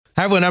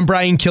Hi, everyone. I'm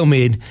Brian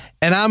Kilmeade,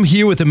 and I'm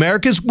here with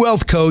America's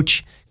Wealth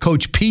Coach,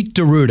 Coach Pete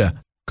D'Arruda.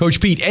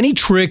 Coach Pete, any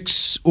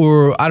tricks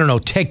or,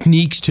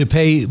 techniques to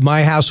pay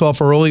my house off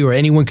early, or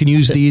anyone can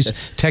use these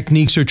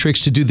techniques or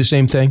tricks to do the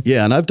same thing?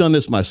 Yeah, and I've done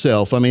this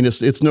myself. I mean,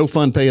 it's no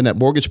fun paying that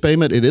mortgage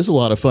payment. It is a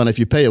lot of fun if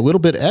you pay a little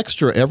bit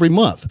extra every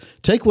month.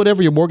 Take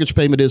whatever your mortgage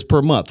payment is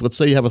per month. Let's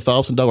say you have a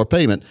 $1,000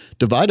 payment,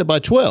 divide it by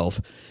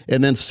 12,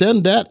 and then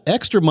send that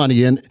extra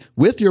money in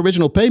with your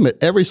original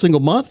payment every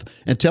single month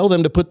and tell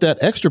them to put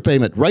that extra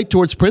payment right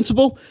towards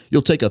principal.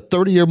 You'll take a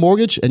 30-year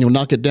mortgage and you'll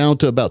knock it down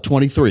to about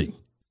 23.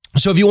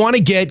 So if you want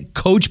to get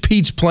Coach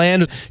Pete's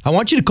plan, I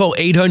want you to call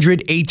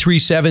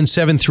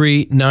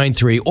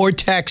 800-837-7393 or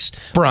text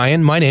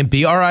Brian, my name,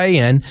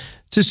 B-R-I-A-N,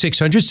 to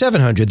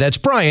 600-700. That's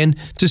Brian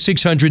to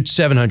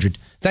 600-700.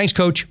 Thanks,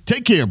 Coach.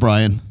 Take care,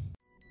 Brian.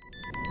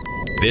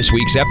 This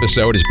week's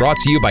episode is brought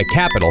to you by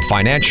Capital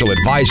Financial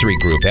Advisory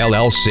Group,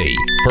 LLC,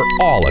 for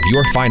all of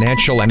your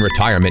financial and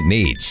retirement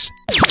needs.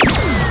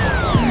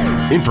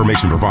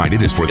 Information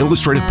provided is for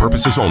illustrative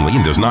purposes only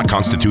and does not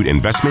constitute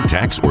investment,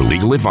 tax, or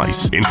legal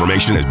advice.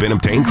 Information has been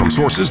obtained from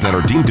sources that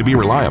are deemed to be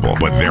reliable,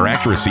 but their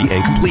accuracy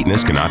and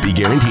completeness cannot be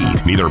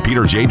guaranteed. Neither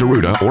Peter J.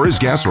 D'Arruda or his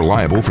guests are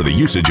liable for the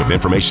usage of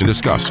information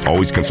discussed.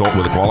 Always consult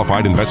with a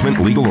qualified investment,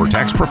 legal, or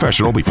tax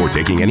professional before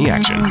taking any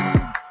action.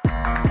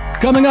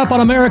 Coming up on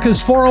America's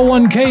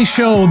 401k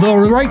show, the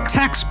right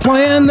tax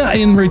plan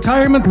in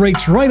retirement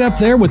rates right up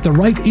there with the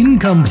right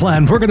income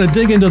plan. We're going to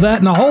dig into that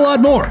and a whole lot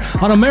more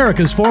on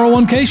America's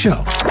 401k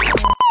show.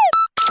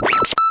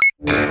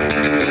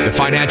 The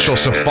Financial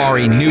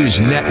Safari News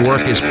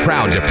Network is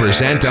proud to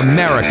present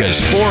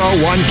America's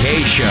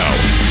 401k show.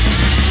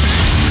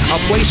 A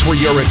place where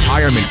your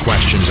retirement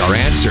questions are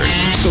answered,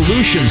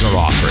 solutions are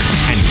offered,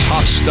 and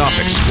tough stuff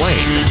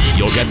explained.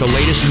 You'll get the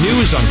latest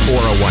news on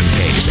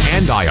 401ks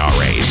and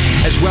IRAs,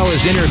 as well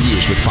as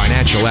interviews with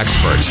financial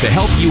experts to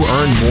help you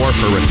earn more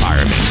for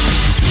retirement.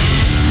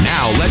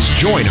 Now let's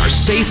join our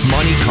Safe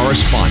Money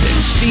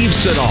correspondent, Steve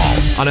Siddall,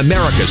 on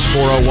America's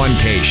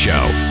 401k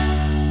show.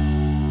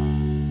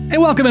 Hey,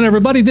 welcome in,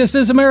 everybody. This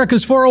is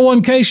America's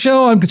 401k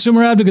show. I'm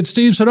consumer advocate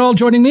Steve Siddall.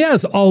 Joining me,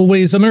 as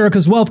always,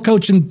 America's wealth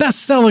coach and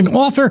best-selling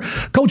author,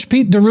 Coach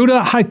Pete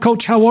D'Arruda. Hi,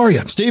 Coach. How are you?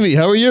 Stevie,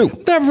 how are you?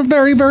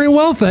 Very, very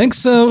well,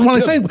 thanks. When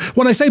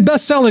I say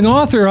best-selling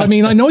author, I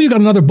mean I know you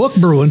got another book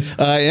brewing.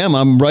 I am.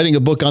 I'm writing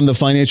a book on the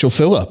financial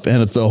fill-up,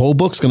 and the whole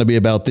book's going to be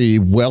about the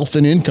wealth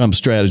and income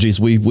strategies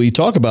we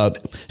talk about,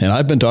 and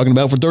I've been talking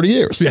about for 30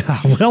 years. Yeah,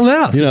 well,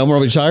 now. I'm a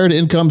retired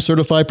income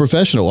certified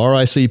professional,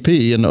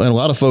 RICP, and a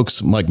lot of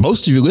folks, like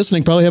most of you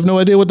listening, probably have no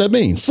idea what that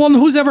means. Well,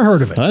 who's ever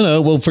heard of it? I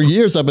know. Well, for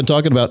years, I've been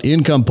talking about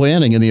income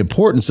planning and the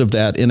importance of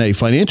that in a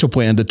financial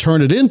plan to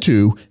turn it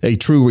into a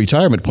true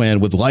retirement plan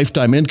with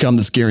lifetime income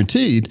that's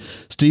guaranteed.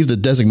 Steve, the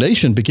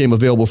designation became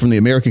available from the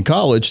American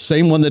College,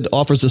 same one that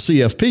offers the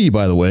CFP,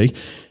 by the way.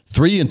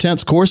 3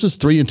 intense courses,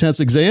 3 intense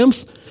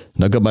exams.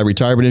 And I've got my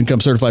retirement income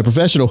certified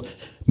professional.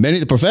 Many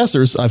of the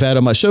professors I've had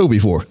on my show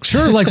before.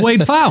 Sure, like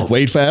Wade Pfau.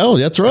 Wade Pfau,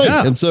 that's right.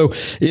 Yeah. And so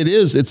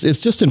it's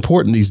just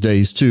important these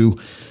days to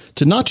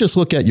not just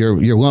look at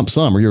your lump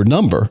sum or your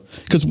number,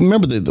 because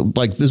remember,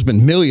 there's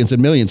been millions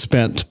and millions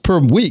spent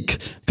per week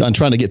on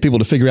trying to get people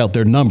to figure out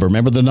their number.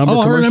 Remember the number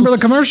commercials? I remember the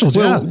commercials,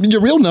 well, yeah.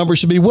 Your real number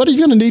should be, what are you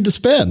going to need to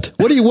spend?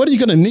 What are you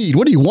going to need?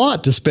 What do you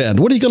want to spend?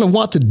 What are you going to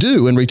want to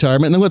do in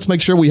retirement? And then let's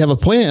make sure we have a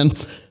plan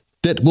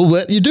that will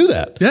let you do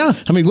that. Yeah.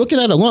 I mean, looking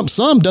at a lump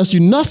sum does you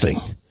nothing.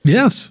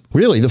 Yes.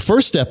 Really, the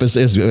first step is,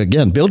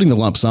 again, building the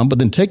lump sum, but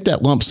then take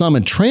that lump sum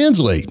and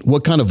translate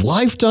what kind of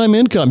lifetime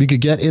income you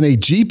could get in a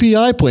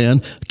GPI plan.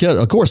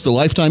 Of course, the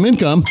lifetime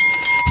income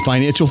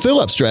financial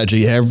fill-up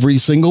strategy every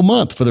single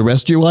month for the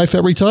rest of your life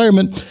at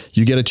retirement.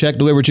 You get a check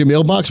delivered to your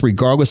mailbox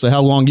regardless of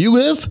how long you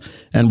live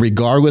and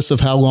regardless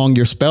of how long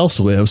your spouse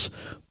lives.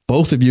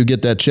 Both of you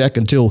get that check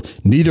until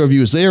neither of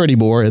you is there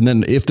anymore. And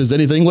then if there's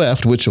anything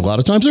left, which a lot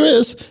of times there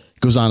is,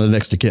 goes on to the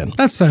next of kin.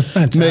 That's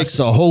fantastic. Makes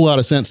a whole lot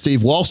of sense,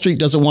 Steve. Wall Street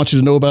doesn't want you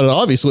to know about it,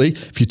 obviously.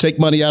 If you take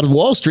money out of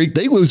Wall Street,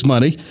 they lose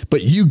money,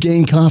 but you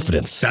gain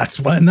confidence.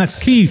 That's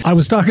key. I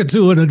was talking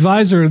to an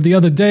advisor the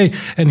other day,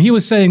 and he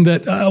was saying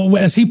that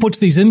as he puts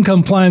these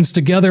income plans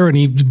together and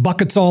he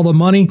buckets all the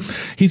money,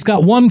 he's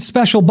got one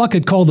special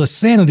bucket called the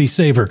Sanity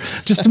Saver,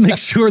 just to make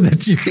sure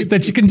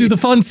that you can do the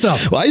fun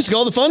stuff. Well, I used to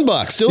call it the fun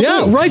box. Still do.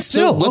 Yeah, right,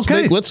 still. So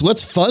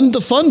let's fund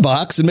the fun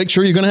box and make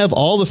sure you're going to have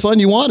all the fun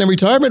you want in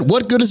retirement.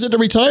 What good is it to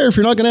retire if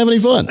you're not going to have any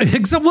fun?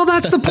 Well,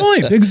 that's the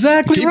point.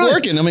 Exactly. Keep right.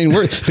 working. I mean,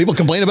 people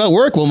complain about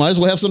work. Well, might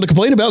as well have something to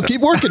complain about. Keep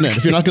working then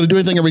if you're not going to do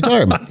anything in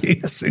retirement.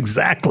 Yes,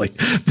 exactly.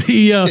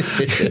 Wait a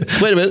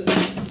minute.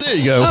 There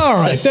you go. All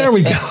right, there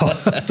we go.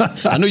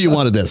 I knew you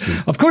wanted that,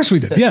 Steve. Of course we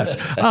did, yes.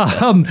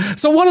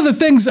 So one of the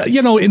things,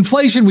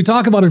 inflation, we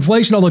talk about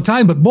inflation all the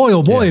time, but boy,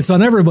 oh boy, it's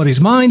on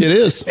everybody's mind. It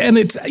is. And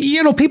it's,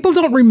 people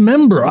don't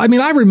remember. I mean,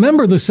 I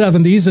remember the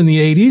 70s and the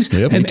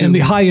 80s and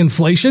the high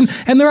inflation.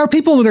 And there are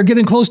people that are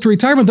getting close to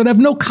retirement that have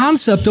no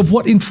concept of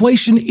what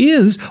inflation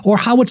is or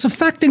how it's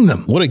affecting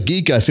them. What a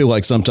geek I feel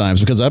like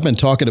sometimes, because I've been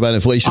talking about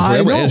inflation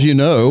forever, as you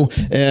know,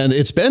 and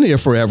it's been here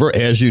forever,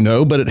 as you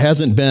know, but it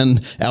hasn't been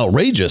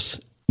outrageous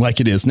like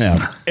it is now,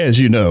 as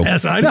you know.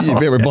 Yes, I know.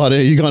 You've ever bought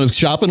you gone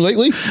shopping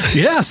lately?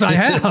 Yes, I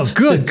have.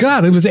 Good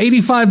God. It was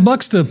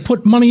 $85 to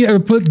put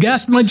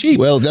gas in my Jeep.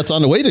 Well, that's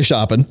on the way to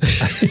shopping. You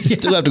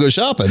still have to go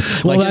shopping.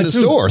 Well, like in the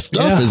too. store.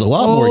 Stuff is a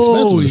lot more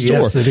expensive in the store.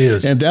 Yes, it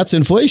is. And that's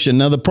inflation.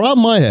 Now, the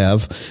problem I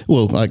have,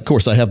 well, of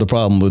course, I have the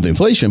problem with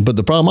inflation, but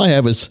the problem I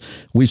have is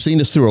we've seen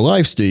this through our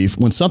life, Steve.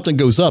 When something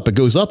goes up, it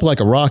goes up like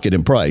a rocket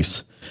in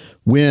price.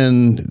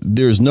 When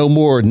there's no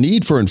more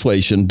need for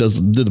inflation, do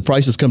the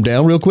prices come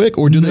down real quick,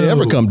 or do they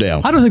ever come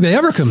down? I don't think they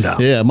ever come down.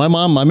 Yeah, my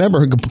mom, I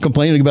remember her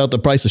complaining about the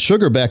price of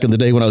sugar back in the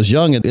day when I was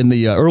young in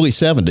the early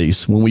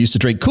 70s when we used to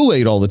drink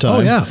Kool-Aid all the time.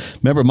 Oh, yeah.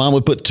 Remember, Mom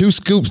would put 2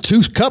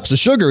 cups of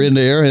sugar in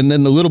there and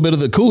then a little bit of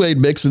the Kool-Aid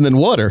mix and then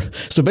water.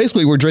 So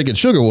basically, we're drinking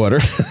sugar water.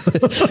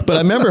 But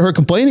I remember her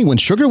complaining when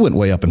sugar went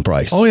way up in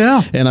price. Oh,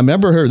 yeah. And I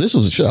remember her,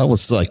 I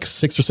was like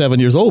 6 or 7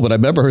 years old, but I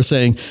remember her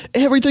saying,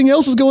 everything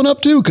else is going up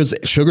too because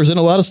sugar's in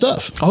a lot of stuff.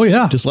 Oh,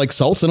 yeah. Just like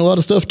salt's in a lot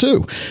of stuff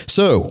too.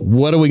 So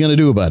what are we going to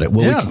do about it?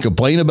 Well, we can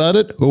complain about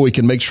it, or we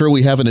can make sure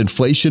we have an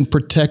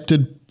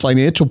inflation-protected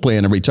financial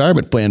plan and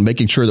retirement plan,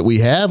 making sure that we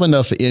have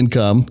enough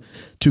income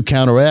to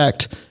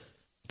counteract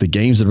the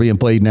games that are being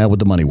played now with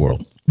the money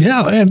world.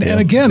 Yeah, and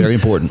again, very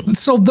important.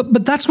 So,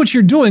 but that's what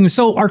you're doing.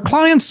 So, are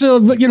clients,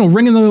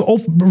 ringing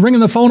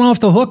the phone off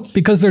the hook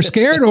because they're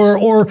scared,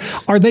 or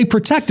are they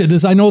protected?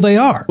 As I know they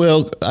are.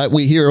 Well,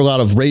 we hear a lot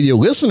of radio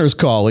listeners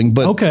calling,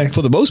 but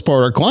for the most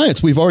part, our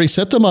clients, we've already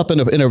set them up in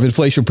an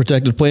inflation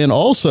protected plan,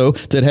 also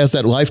that has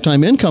that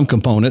lifetime income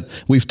component.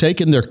 We've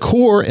taken their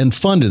core and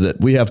funded it.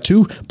 We have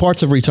 2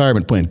 parts of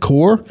retirement plan: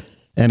 core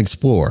and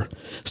explore.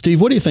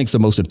 Steve, what do you think is the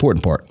most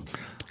important part?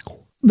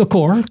 The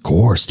core.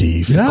 Core,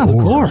 Steve. Yeah, the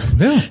core.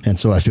 Yeah. And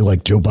so I feel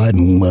like Joe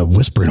Biden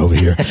whispering over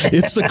here.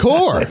 It's the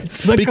core.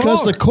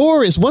 The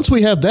core is, once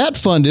we have that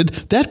funded,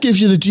 that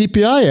gives you the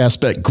GPI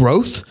aspect,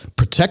 growth,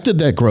 protected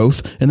that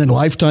growth, and then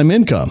lifetime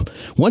income.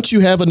 Once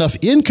you have enough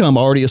income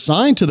already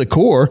assigned to the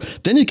core,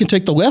 then you can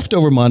take the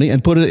leftover money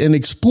and put it in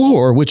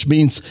Explore, which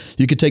means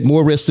you can take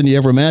more risks than you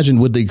ever imagined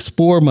with the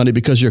Explore money,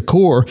 because your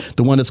core,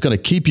 the one that's going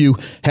to keep you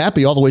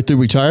happy all the way through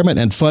retirement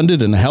and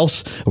funded and a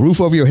house, a roof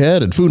over your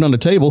head and food on the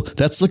table,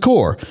 that's the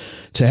core.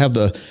 To have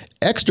the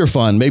extra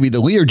fun, maybe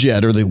the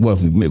Learjet or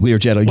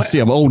Learjet, you see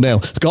I'm old now,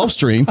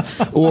 Gulfstream,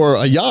 or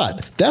a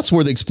yacht. That's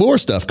where the Explore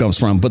stuff comes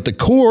from. But the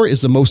core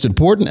is the most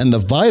important and the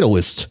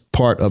vitalist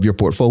part of your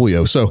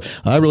portfolio. So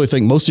I really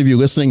think most of you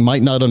listening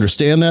might not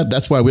understand that.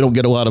 That's why we don't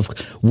get a lot of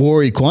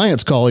worried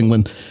clients calling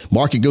when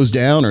market goes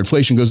down or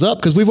inflation goes up,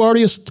 because we've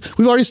already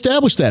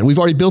established that. We've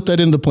already built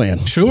that into the plan.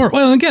 Sure.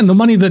 Well, again, the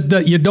money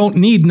that you don't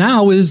need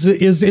now is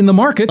in the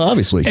market,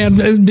 obviously, and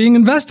is being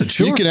invested.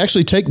 Sure. You can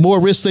actually take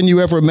more risks than you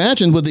ever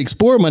imagined with the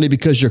Explore money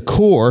because your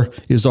core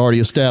is already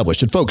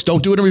established. And folks,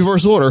 don't do it in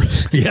reverse order.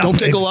 Don't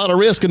take a lot of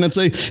risk and then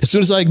say, as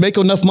soon as I make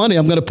enough money,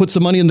 I'm going to put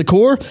some money in the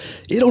core.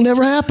 It'll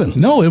never happen.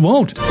 No, it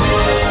won't.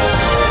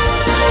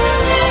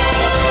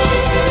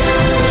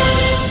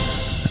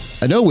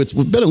 I know it's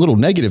been a little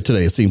negative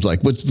today, it seems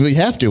like, but we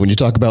have to when you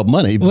talk about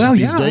money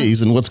these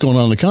days and what's going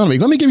on in the economy.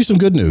 Let me give you some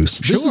good news.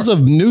 Sure. This is a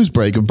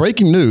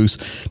breaking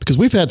news, because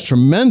we've had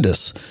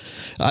tremendous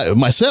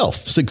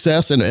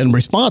success and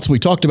response. We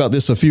talked about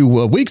this a few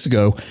weeks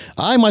ago.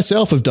 I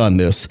myself have done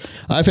this.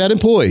 I've had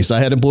employees. I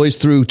had employees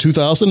through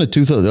 2000,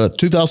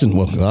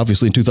 well,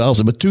 obviously in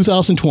 2000, but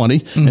 2020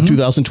 and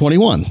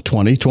 2021,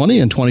 2020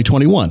 and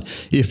 2021.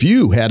 If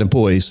you had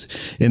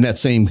employees in that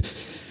same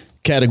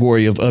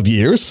category of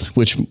years,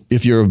 which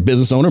if you're a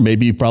business owner,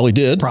 maybe you probably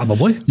did.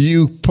 Probably.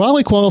 You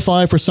probably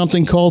qualify for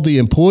something called the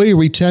Employee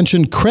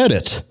Retention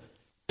Credit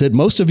that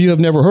most of you have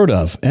never heard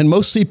of. And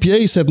most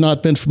CPAs have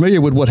not been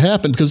familiar with what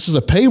happened, because this is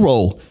a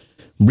payroll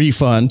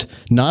refund,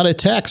 not a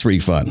tax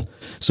refund.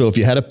 So if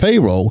you had a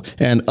payroll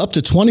and up to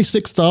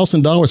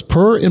 $26,000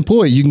 per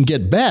employee, you can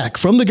get back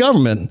from the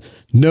government,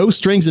 no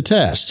strings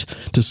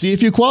attached. To see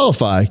if you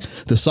qualify,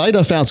 the site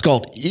I found is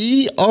called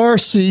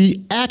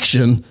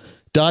ERCaction.com.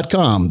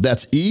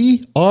 That's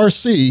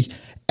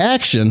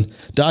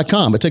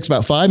ERCaction.com. It takes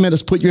about 5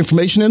 minutes to put your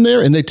information in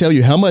there, and they tell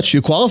you how much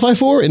you qualify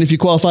for and if you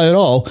qualify at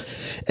all.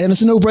 And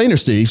it's a no-brainer,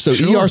 Steve. So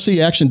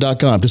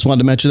ERCaction.com. Just wanted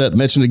to mention that.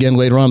 Mention it again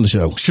later on in the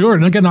show. Sure.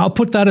 And again, I'll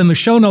put that in the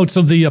show notes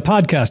of the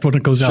podcast when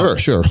it goes out.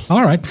 Sure.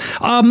 All right.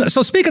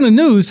 So speaking of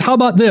news, how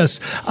about this?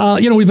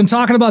 We've been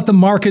talking about the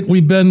market.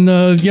 We've been,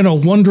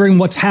 wondering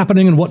what's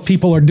happening and what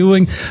people are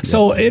doing.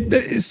 So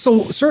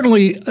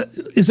certainly,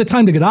 is it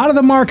time to get out of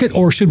the market,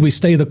 or should we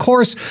stay the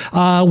course?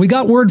 We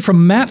got word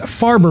from Matt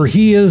Farber.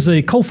 He is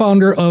a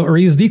co-founder,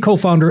 he is the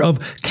co-founder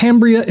of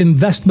Cambria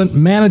Investment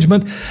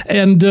Management.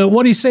 And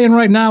what he's saying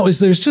right now is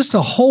there's just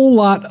a whole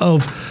lot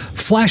of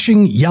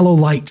flashing yellow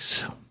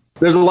lights.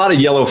 There's a lot of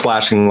yellow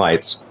flashing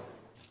lights.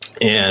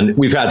 And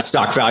we've had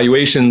stock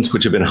valuations,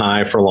 which have been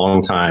high for a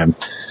long time.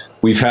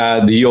 We've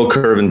had the yield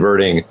curve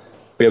inverting.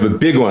 We have a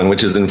big one,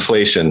 which is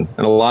inflation.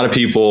 And a lot of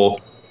people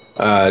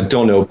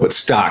don't know, but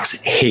stocks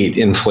hate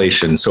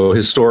inflation. So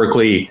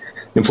historically,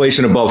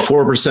 inflation above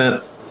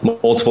 4%,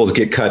 multiples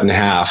get cut in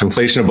half.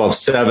 Inflation above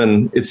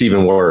 7%, it's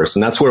even worse.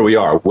 And that's where we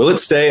are. Will it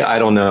stay? I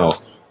don't know.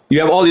 You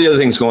have all the other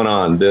things going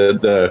on.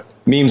 The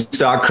meme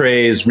stock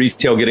craze,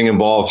 retail getting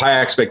involved,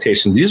 high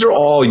expectations. These are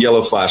all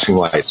yellow flashing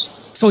lights.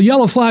 So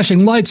yellow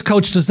flashing lights,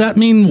 Coach, does that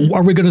mean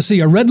are we going to see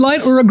a red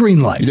light or a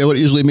green light? You know what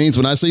it usually means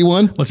when I see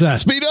one? What's that?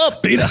 Speed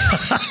up. Beat up.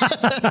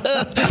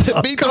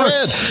 Beat the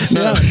red.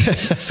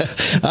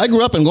 No. I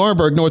grew up in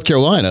Laurinburg, North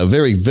Carolina, a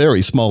very,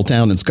 very small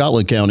town in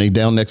Scotland County,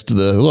 down next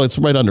to it's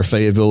right under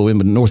Fayetteville in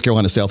the North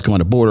Carolina, South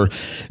Carolina border.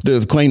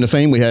 The claim to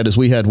fame we had is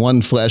we had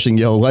one flashing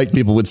yellow light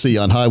people would see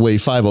on Highway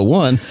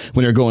 501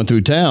 when they're going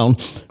through town.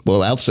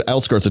 Well,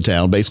 outskirts of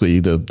town, basically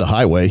the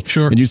highway.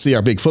 Sure. And you see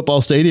our big football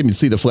stadium, you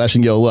see the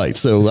flashing yellow light.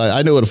 So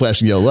I know what a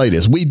flashing yellow light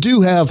is. We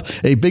do have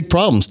a big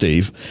problem,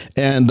 Steve,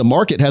 and the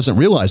market hasn't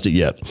realized it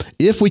yet.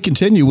 If we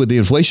continue with the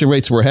inflation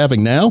rates we're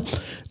having now,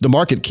 the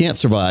market can't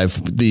survive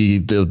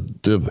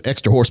the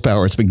extra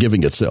horsepower it's been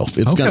giving itself.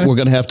 We're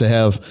going to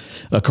have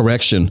a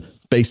correction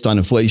based on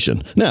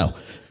inflation. Now,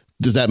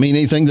 does that mean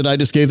anything that I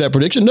just gave that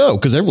prediction? No,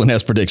 because everyone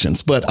has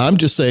predictions. But I'm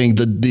just saying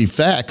that the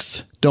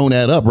facts don't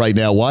add up right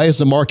now. Why is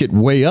the market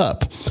way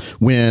up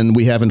when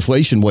we have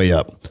inflation way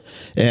up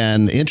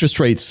and interest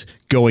rates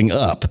going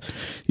up?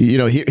 You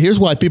know, here's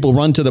why people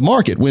run to the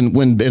market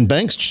when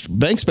banks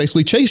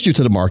basically chased you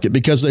to the market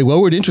because they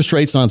lowered interest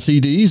rates on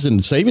CDs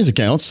and savings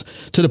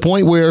accounts to the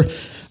point where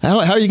how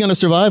are you going to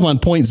survive on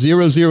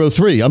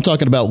 0.003? I'm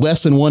talking about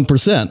less than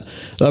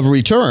 1% of a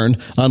return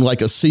on like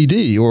a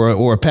CD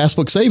or a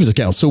passbook savings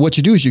account. So what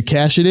you do is you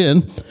cash it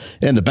in,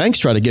 and the banks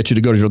try to get you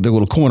to go to their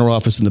little corner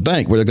office in the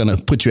bank where they're going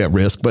to put you at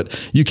risk.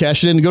 But you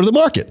cash it in and go to the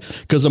market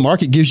because the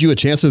market gives you a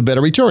chance of a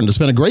better return. It's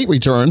been a great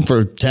return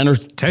for 10 or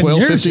 12,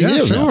 years, 15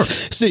 years sure. now.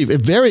 Steve,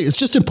 it's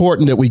just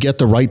important that we get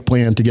the right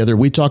plan together.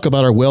 We talk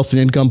about our wealth and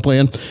income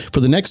plan. For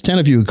the next 10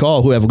 of you who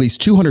call who have at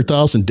least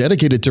 $200,000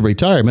 dedicated to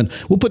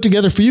retirement, we'll put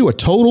together for you a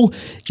total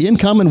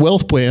income and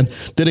wealth plan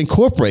that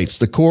incorporates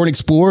the Core and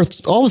Explore,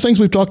 all the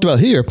things we've talked about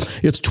here.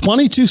 It's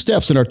 22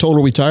 steps in our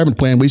total retirement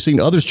plan. We've seen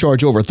others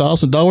charge over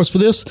 $1,000 for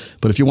this,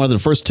 but if you're one of the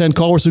first 10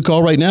 callers who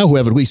call right now who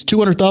have at least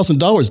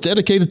 $200,000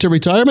 dedicated to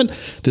retirement,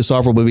 this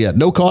offer will be at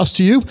no cost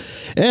to you,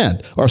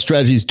 and our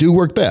strategies do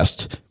work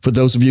best for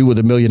those of you with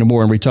 $1 million or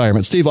more in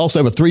retirement. Steve, also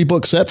have a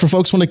 3-book set for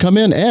folks when they come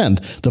in, and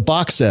the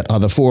box set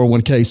on the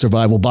 401k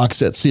Survival Box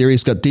Set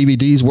Series. Got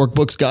DVDs,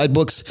 workbooks,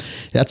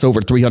 guidebooks. That's over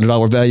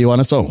 $300 value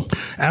on its own.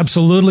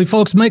 Absolutely,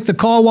 folks. Make the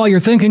call while you're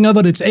thinking of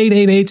it. It's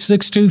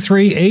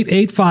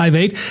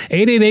 888-623-8858,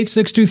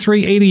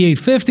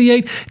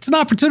 888-623-8858. It's an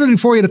opportunity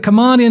for you to come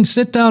on in,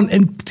 sit down,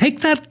 and take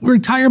that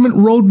retirement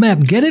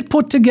roadmap. Get it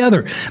put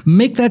together.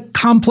 Make that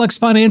complex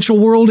financial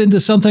world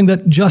into something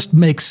that just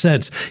makes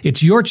sense.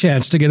 It's your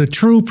chance to get a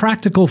true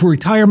practical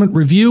retirement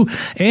review.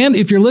 And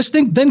if you're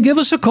listening, then give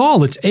us a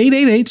call. It's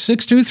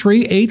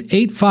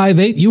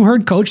 888-623-8858. You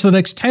heard Coach. The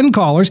next 10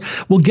 callers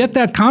will get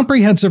that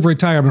comprehensive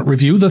retirement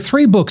review, the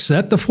 3-book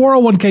set, the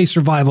 401k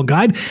survival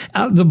guide,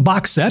 the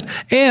box set,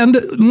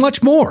 and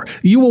much more.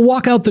 You will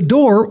walk out the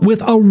door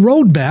with a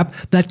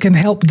roadmap that can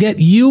help get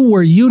you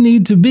where you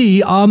need to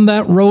be on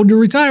that road to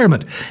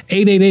retirement.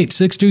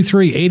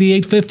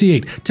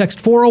 888-623-8858. Text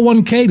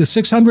 401k to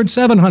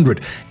 600-700.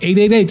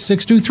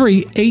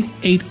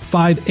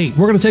 888-623-8858.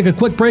 We're going to take a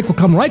quick break. We'll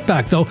come right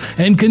back, though,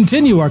 and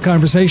continue our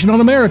conversation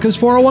on America's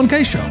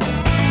 401k show.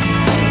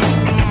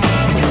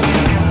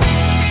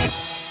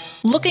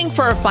 Looking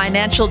for a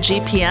financial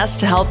GPS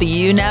to help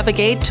you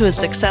navigate to a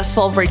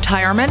successful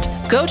retirement?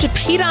 Go to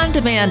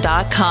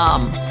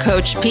PeteOnDemand.com.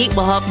 Coach Pete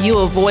will help you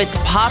avoid the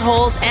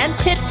potholes and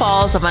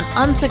pitfalls of an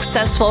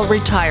unsuccessful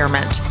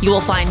retirement. You will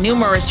find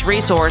numerous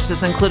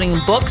resources, including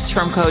books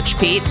from Coach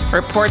Pete,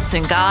 reports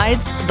and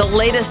guides, the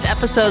latest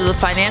episode of the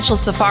Financial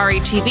Safari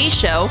TV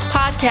show,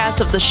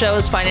 podcasts of the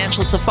shows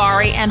Financial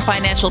Safari and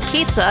Financial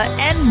Pizza,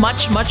 and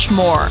much, much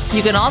more.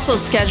 You can also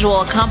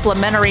schedule a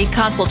complimentary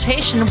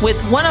consultation with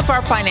one of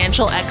our financial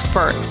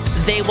experts.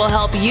 They will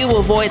help you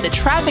avoid the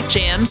traffic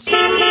jams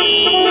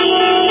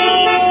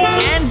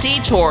and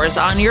detours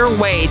on your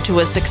way to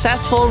a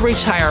successful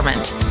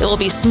retirement. It will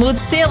be smooth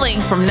sailing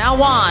from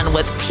now on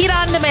with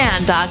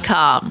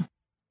PeteOnDemand.com.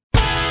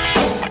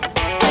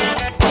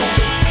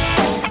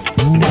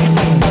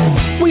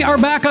 We are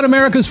back on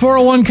America's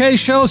 401k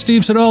show.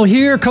 Steve Siddall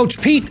here.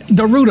 Coach Pete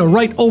D'Arruda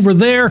right over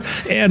there.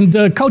 And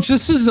Coach,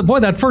 this is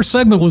that first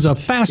segment was a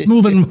fast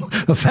moving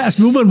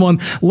one.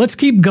 Let's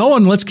keep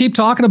going. Let's keep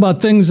talking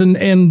about things.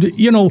 And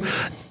you know,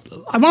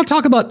 I want to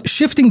talk about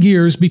shifting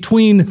gears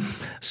between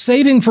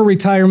saving for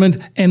retirement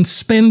and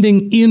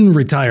spending in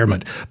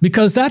retirement,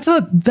 because that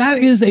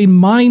is a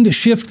mind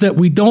shift that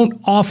we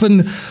don't often,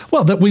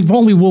 that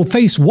will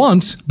face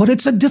once, but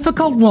it's a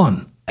difficult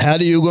one. How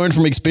do you learn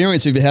from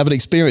experience if you haven't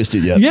experienced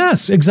it yet?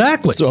 Yes,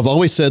 exactly. So I've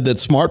always said that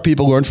smart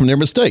people learn from their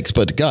mistakes.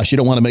 But gosh, you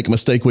don't want to make a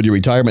mistake with your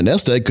retirement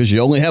nest egg because you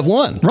only have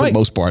one. Right. For the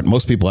most part.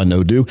 Most people I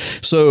know do.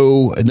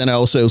 So, and then I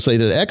also say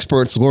that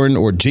experts learn,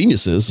 or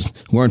geniuses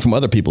learn from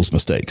other people's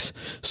mistakes.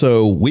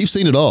 So we've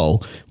seen it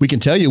all. We can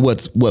tell you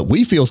what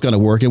we feel is going to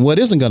work and what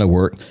isn't going to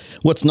work.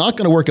 What's not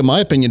going to work, in my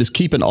opinion, is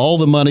keeping all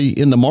the money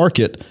in the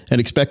market and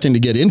expecting to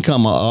get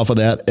income off of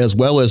that, as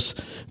well as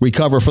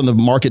recover from the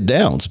market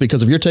downs.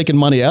 Because if you're taking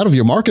money out of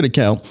your market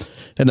account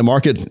and the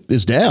market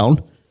is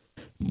down,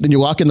 then you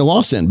lock in the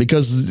loss in,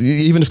 because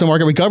even if the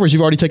market recovers,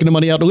 you've already taken the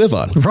money out to live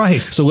on.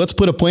 Right. So let's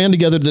put a plan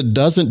together that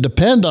doesn't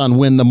depend on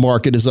when the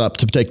market is up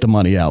to take the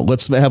money out.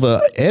 Let's have a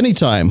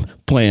anytime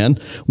plan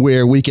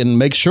where we can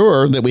make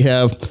sure that we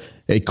have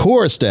a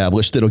core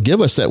established that'll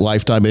give us that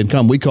lifetime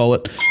income. We call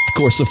it, of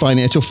course, the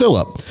financial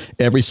fill-up.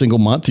 Every single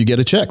month, you get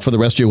a check for the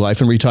rest of your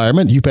life in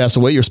retirement. You pass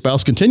away, your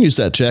spouse continues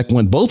that check.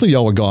 When both of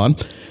y'all are gone,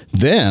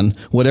 then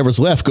whatever's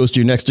left goes to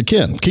your next of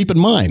kin. Keep in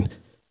mind,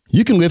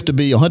 you can live to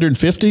be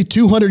 150,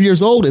 200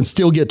 years old and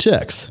still get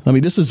checks. I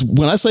mean, this is,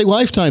 when I say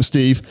lifetime,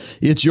 Steve,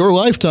 it's your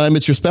lifetime,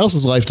 it's your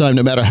spouse's lifetime.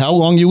 No matter how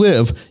long you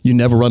live, you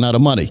never run out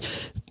of money.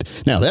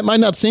 Now, that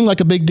might not seem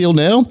like a big deal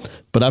now,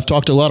 but I've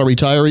talked to a lot of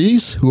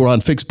retirees who are on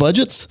fixed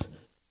budgets.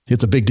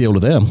 It's a big deal to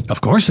them.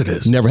 Of course it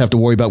is. You never have to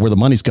worry about where the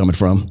money's coming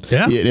from.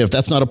 Yeah. If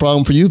that's not a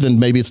problem for you, then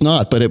maybe it's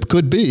not. But it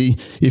could be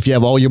if you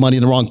have all your money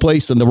in the wrong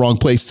place and the wrong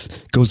place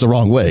goes the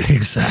wrong way.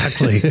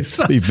 Exactly.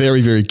 Be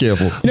very, very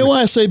careful. You know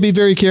why I say be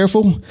very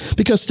careful?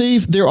 Because,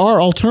 Steve, there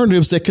are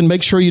alternatives that can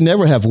make sure you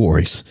never have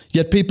worries.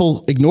 Yet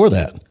people ignore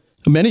that.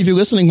 Many of you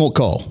listening won't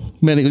call.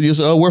 Many of you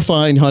say, oh, we're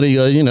fine, honey.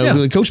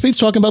 Coach Pete's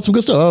talking about some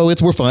good stuff. Oh,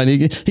 we're fine.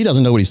 He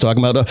doesn't know what he's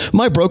talking about.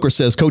 My broker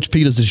says Coach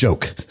Pete is a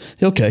joke.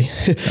 Okay.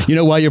 You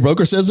know why your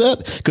broker says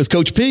that? Because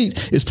Coach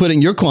Pete is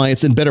putting your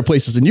clients in better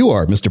places than you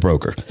are, Mr.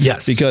 Broker.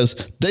 Yes.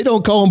 Because they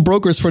don't call them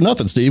brokers for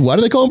nothing, Steve. Why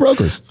do they call them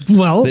brokers?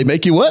 Well, they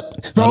make you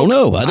what? I don't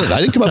know. I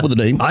didn't come up with a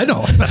name. I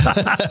know.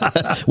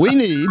 We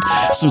need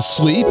some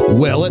sleep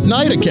well at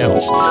night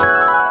accounts.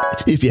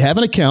 If you have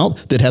an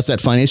account that has that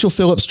financial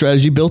fill-up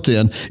strategy built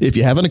in, if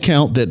you have an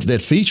account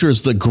that features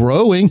the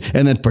growing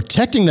and then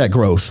protecting that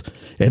growth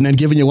and then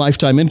giving you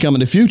lifetime income in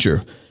the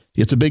future,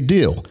 it's a big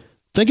deal.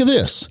 Think of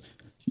this.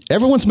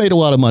 Everyone's made a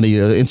lot of money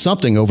in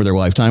something over their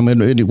lifetime.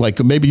 And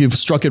like maybe you've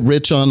struck it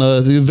rich on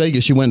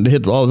Vegas. You went and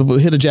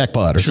hit a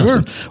jackpot or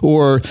something.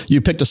 Or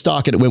you picked a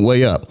stock and it went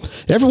way up.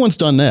 Everyone's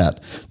done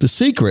that. The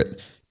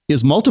secret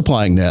is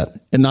multiplying that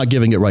and not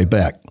giving it right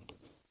back.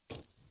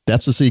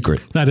 That's the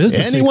secret. That is the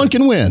Anyone secret.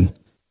 can win.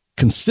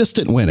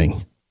 Consistent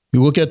winning.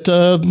 You look at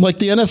like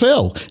the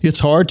NFL. It's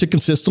hard to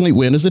consistently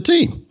win as a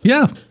team.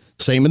 Yeah.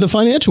 Same in the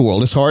financial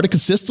world. It's hard to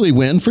consistently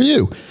win for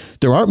you.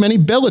 There aren't many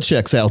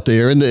Belichicks out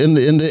there in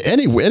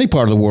any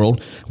part of the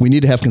world. We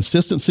need to have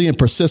consistency and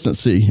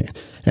persistency,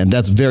 and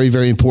that's very,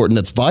 very important.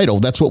 That's vital.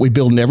 That's what we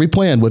build in every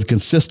plan, with a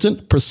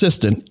consistent,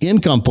 persistent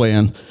income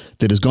plan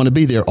that is going to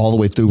be there all the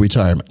way through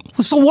retirement.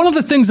 So one of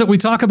the things that we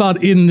talk about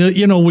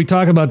we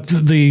talk about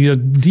the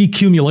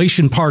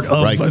decumulation part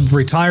of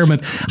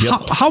retirement.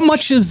 Yep. How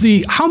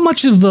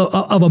much of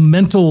a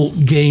mental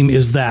game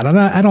is that? And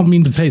I don't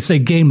mean to say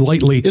game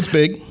lightly. It's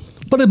big.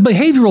 But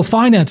behavioral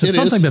finance is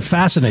something is. that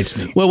fascinates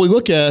me. Well, we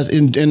look at,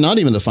 in not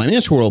even the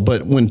financial world,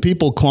 but when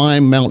people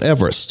climb Mount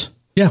Everest.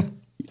 Yeah.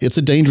 It's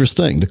a dangerous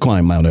thing to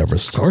climb Mount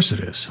Everest. Of course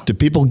it is.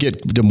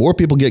 Do more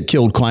people get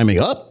killed climbing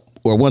up,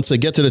 or once they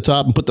get to the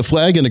top and put the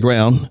flag in the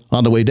ground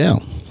on the way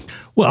down?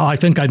 Well, I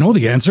think I know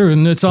the answer,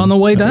 and it's on the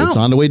way down. It's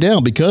on the way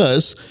down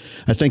because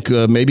I think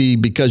maybe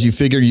because you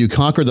figure you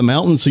conquer the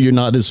mountain so you're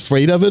not as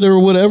afraid of it or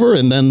whatever,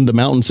 and then the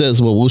mountain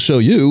says, well, we'll show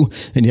you,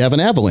 and you have an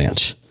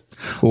avalanche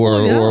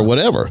or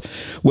whatever.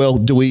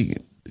 Well,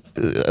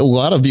 a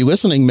lot of you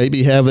listening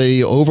maybe have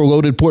a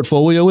overloaded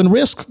portfolio in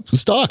risk,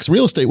 stocks,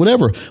 real estate,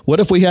 whatever. What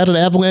if we had an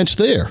avalanche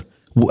there?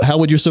 How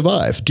would you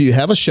survive? Do you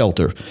have a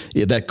shelter?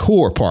 That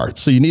core part.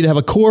 So you need to have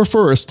a core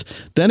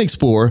first, then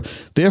explore.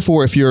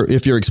 Therefore, if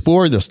you're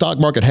exploring, the stock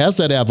market has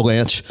that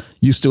avalanche,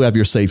 you still have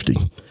your safety.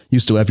 You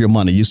still have your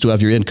money. You still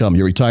have your income.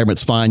 Your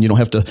retirement's fine. You don't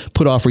have to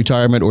put off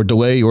retirement or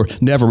delay or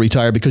never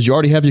retire because you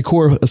already have your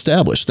core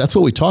established. That's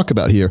what we talk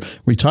about here.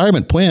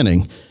 Retirement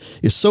planning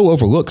is so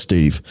overlooked,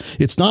 Steve.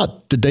 It's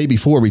not the day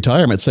before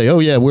retirement. Say, oh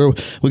yeah, we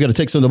got to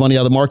take some of the money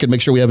out of the market,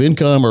 make sure we have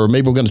income, or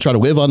maybe we're going to try to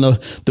live on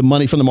the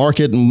money from the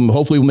market and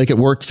hopefully we'll make it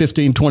work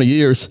 15, 20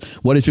 years.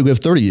 What if you live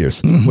 30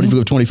 years? Mm-hmm. What if you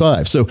live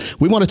 25? So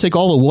we want to take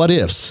all the what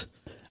ifs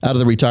out of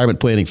the retirement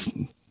planning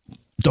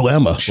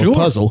dilemma or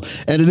puzzle.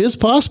 And it is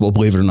possible,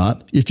 believe it or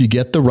not, if you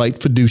get the right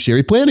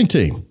fiduciary planning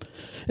team.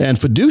 And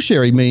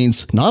fiduciary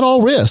means not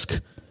all risk,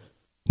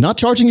 not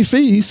charging you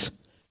fees.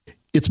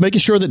 It's making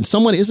sure that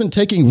someone isn't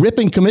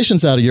ripping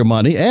commissions out of your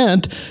money,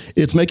 and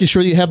it's making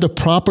sure you have the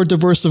proper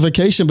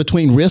diversification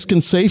between risk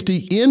and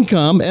safety,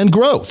 income and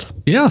growth.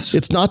 Yes.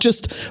 It's not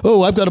just,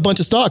 oh, I've got a bunch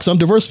of stocks, I'm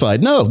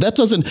diversified. No,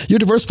 you're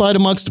diversified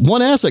amongst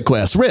one asset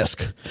class,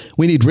 risk.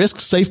 We need risk,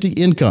 safety,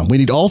 income. We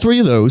need all three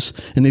of those,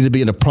 and they need to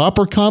be in a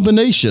proper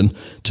combination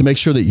to make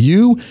sure that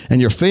you and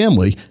your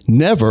family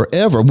never,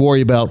 ever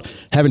worry about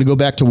having to go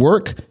back to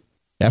work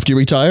after you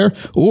retire,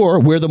 or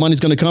where the money's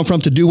going to come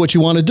from to do what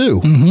you want to do.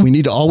 Mm-hmm. We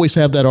need to always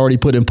have that already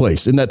put in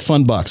place, in that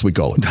fund box, we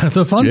call it.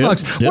 The fund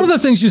box. Yep. One of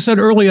the things you said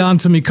early on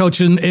to me, Coach,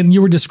 and you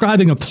were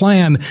describing a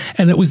plan,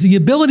 and it was the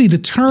ability to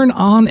turn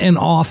on and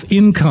off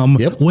income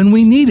when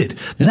we need it.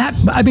 Yep.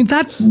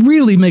 That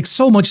really makes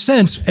so much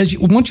sense.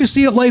 Once you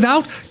see it laid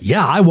out,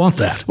 I want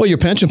that. Well, your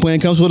pension plan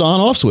comes with an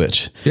on-off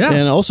switch. Yeah.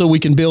 And also we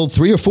can build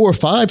 3 or 4 or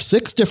 5,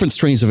 6 different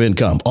streams of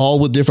income,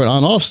 all with different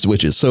on-off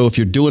switches. So if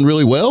you're doing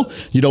really well,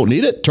 you don't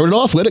need it, turn it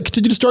off off, let it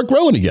continue to start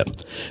growing again.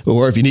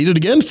 Or if you need it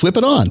again, flip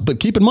it on. But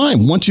keep in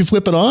mind, once you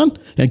flip it on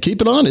and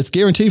keep it on, it's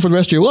guaranteed for the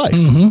rest of your life.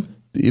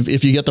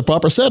 If you get the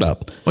proper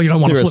setup. Well, you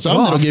don't want to flip it off. There are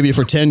some that'll give you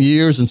for 10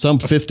 years and some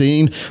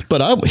 15, but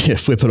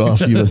flip it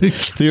off.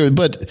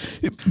 But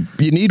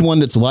you need one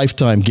that's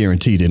lifetime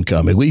guaranteed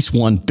income. At least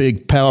one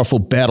big, powerful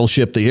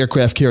battleship, the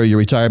aircraft carrier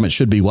retirement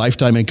should be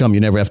lifetime income you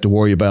never have to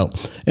worry about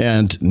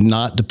and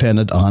not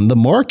dependent on the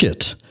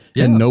market.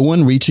 Yeah. And no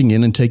one reaching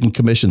in and taking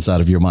commissions out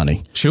of your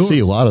money. Sure. See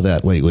a lot of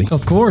that lately.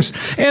 Of course.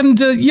 And,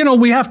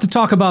 we have to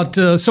talk about,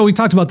 so we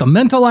talked about the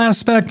mental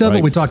aspect of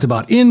it. We talked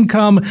about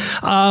income.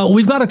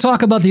 We've got to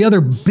talk about the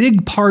other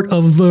big part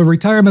of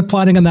retirement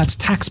planning, and that's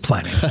tax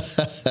planning.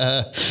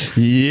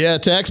 Yeah,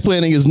 tax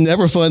planning is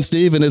never fun,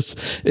 Steve, and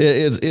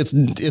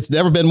it's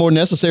never been more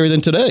necessary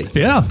than today.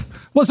 Yeah.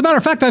 Well, as a matter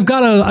of fact, I've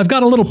got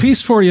a little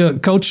piece for you,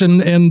 Coach,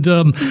 and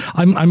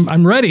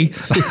I'm ready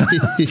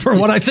for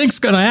what I think's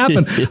going to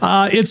happen.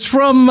 It's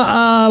from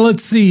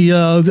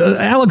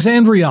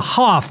Alexandria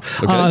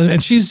Hoff,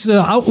 and she's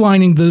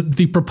outlining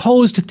the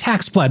proposed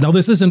tax plan. Now,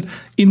 this isn't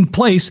in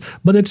place,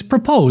 but it's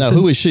proposed. Now,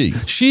 who is she?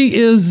 She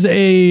is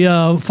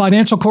a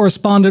financial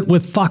correspondent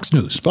with Fox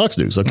News. Fox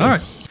News. Okay. All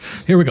right.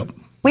 Here we go.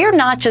 We're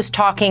not just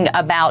talking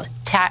about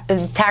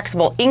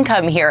taxable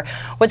income here.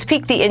 What's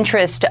piqued the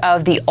interest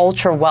of the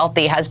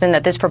ultra-wealthy has been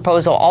that this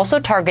proposal also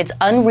targets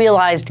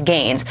unrealized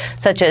gains,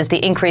 such as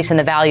the increase in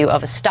the value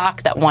of a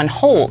stock that one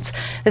holds.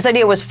 This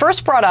idea was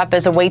first brought up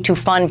as a way to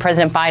fund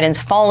President Biden's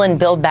fallen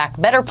Build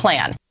Back Better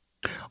plan.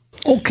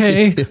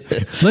 Okay,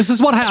 this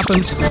is what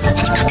happens.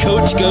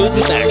 Coach goes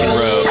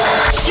McEnroe.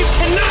 You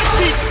cannot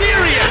be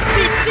serious!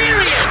 Be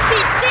serious! Be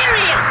serious!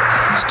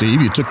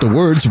 Steve, you took the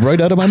words right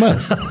out of my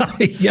mouth.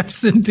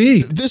 Yes,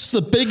 indeed. This is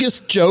the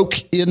biggest joke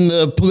in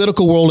the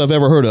political world I've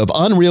ever heard of.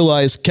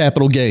 Unrealized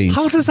capital gains.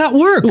 How does that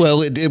work?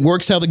 Well, it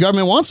works how the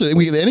government wants it.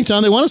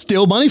 Anytime they want to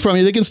steal money from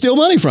you, they can steal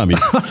money from you.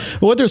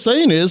 What they're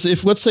saying is,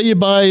 let's say you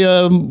buy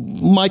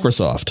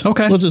Microsoft.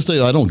 Okay. Let's just say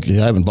I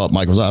haven't bought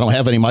Microsoft. I don't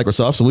have any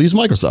Microsoft, so we'll use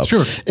Microsoft.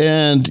 Sure.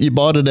 And you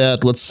bought it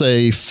at, let's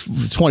say,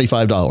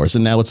 $25,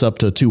 and now it's up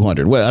to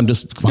 $200. Well, I'm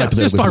just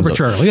hypothetically. Just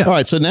arbitrarily. Yeah. All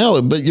right. So now,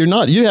 but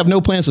you have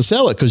no plans to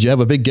sell it because you have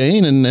a big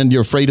gain and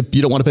you're afraid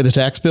you don't want to pay the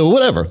tax bill,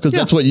 whatever, because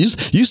that's what you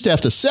used to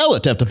have to sell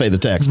it to have to pay the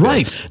tax bill.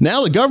 Right.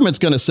 Now the government's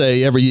going to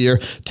say every year,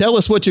 tell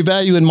us what your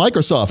value in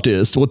Microsoft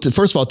is. Well,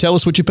 first of all, tell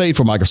us what you paid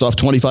for Microsoft,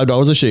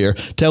 $25 a share.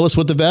 Tell us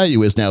what the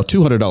value is now,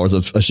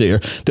 $200 a share.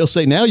 They'll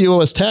say now you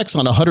owe us tax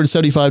on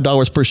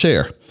 $175 per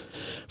share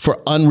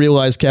for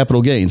unrealized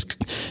capital gains.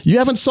 You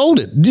haven't sold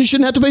it. You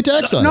shouldn't have to pay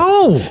tax on it.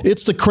 No.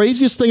 It's the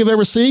craziest thing I've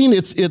ever seen.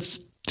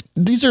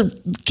 These are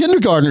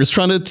kindergartners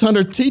trying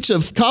to teach a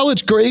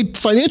college grade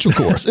financial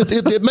course.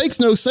 It makes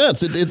no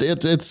sense.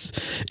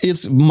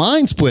 It's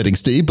mind splitting,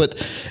 Steve. But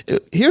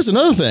here's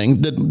another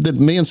thing that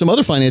me and some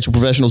other financial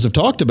professionals have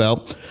talked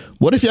about.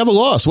 What if you have a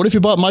loss? What if you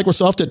bought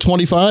Microsoft at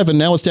 25 and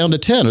now it's down to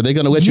 10? Are they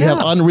going to let you have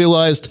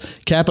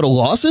unrealized capital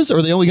losses, or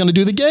are they only going to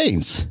do the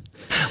gains?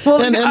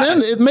 Well, and then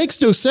it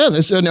makes no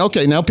sense.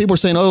 Okay, now people are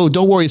saying, oh,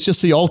 don't worry, it's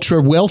just the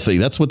ultra wealthy.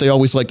 That's what they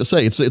always like to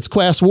say. It's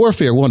class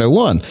warfare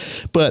 101.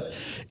 But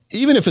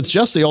even if it's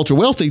just the ultra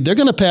wealthy, they're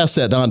going to pass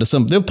that on to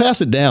they'll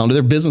pass it down to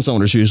their business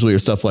owners usually or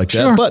stuff like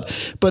that. Sure.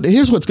 But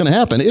here's what's going to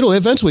happen. It'll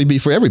eventually be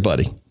for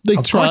everybody. They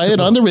try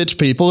it on the rich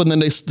people, and then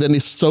they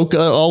soak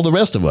all the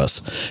rest of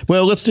us.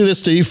 Well, let's do this,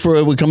 Steve.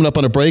 We're coming up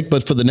on a break,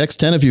 but for the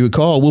next 10 of you who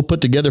call, we'll put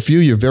together for you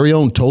your very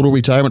own total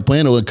retirement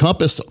plan. It'll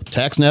encompass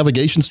tax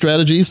navigation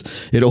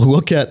strategies. It'll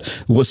look at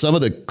what some of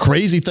the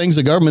crazy things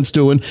the government's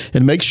doing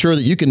and make sure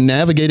that you can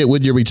navigate it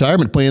with your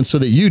retirement plan so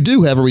that you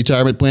do have a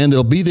retirement plan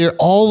that'll be there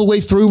all the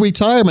way through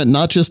retirement,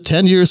 not just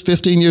 10 years,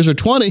 15 years, or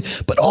 20,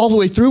 but all the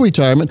way through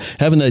retirement,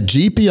 having that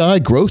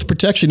GPI growth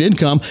protection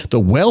income, the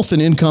wealth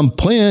and income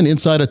plan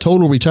inside a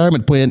total retirement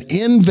plan,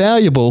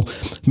 invaluable,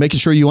 making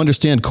sure you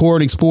understand Core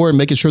and Explore and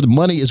making sure the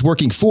money is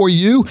working for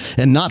you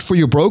and not for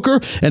your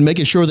broker, and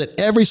making sure that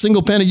every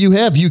single penny you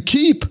have, you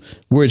keep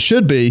where it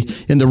should be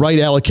in the right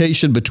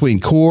allocation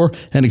between Core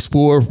and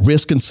Explore,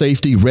 risk and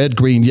safety, red,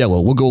 green,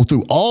 yellow. We'll go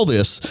through all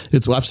this.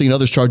 I've seen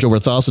others charge over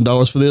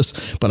 $1,000 for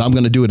this, but I'm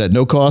going to do it at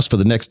no cost for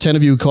the next 10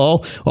 of you who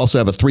call. Also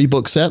have a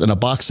 3-book set and a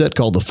box set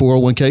called the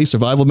 401k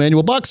Survival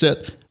Manual Box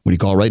Set when you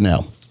call right now.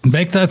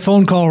 Make that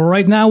phone call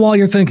right now while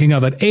you're thinking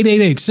of it.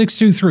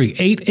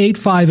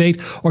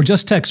 888-623-8858, or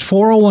just text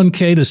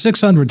 401k to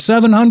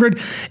 600-700,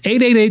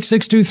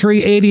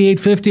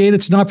 888-623-8858.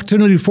 It's an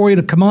opportunity for you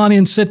to come on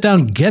in, sit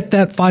down, get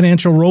that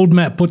financial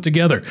roadmap put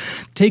together.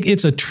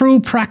 It's a true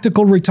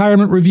practical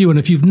retirement review, and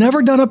if you've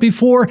never done it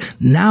before,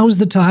 now's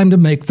the time to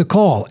make the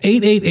call.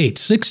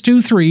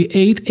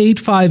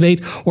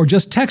 888-623-8858, or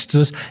just text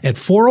us at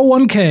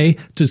 401k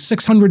to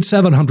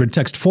 600-700.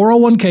 Text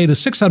 401k to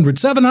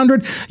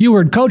 600-700. You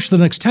heard Coach, the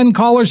next 10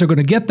 callers are going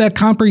to get that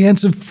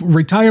comprehensive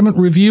retirement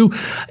review,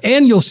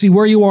 and you'll see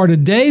where you are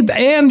today,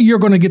 and you're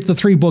going to get the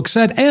 3-book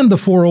set and the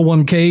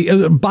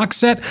 401k box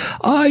set.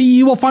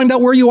 You will find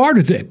out where you are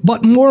today.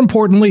 But more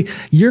importantly,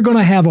 you're going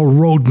to have a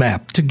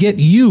roadmap to get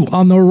you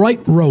on the right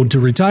road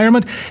to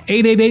retirement.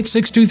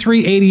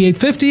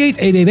 888-623-8858,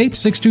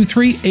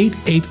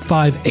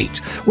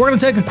 888-623-8858. We're going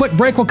to take a quick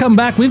break. We'll come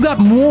back. We've got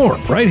more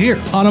right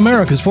here on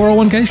America's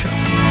 401k Show.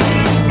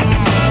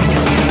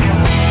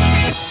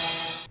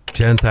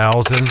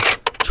 10,000,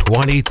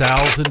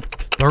 20,000,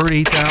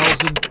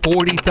 30,000,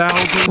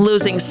 40,000.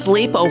 Losing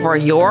sleep over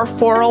your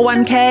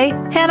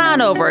 401k? Head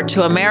on over to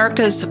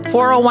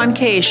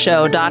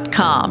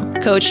americas401kshow.com.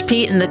 Coach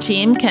Pete and the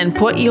team can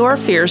put your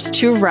fears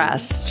to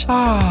rest.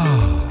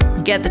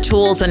 Get the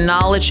tools and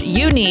knowledge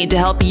you need to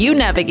help you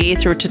navigate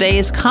through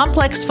today's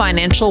complex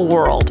financial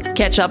world.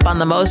 Catch up on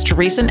the most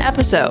recent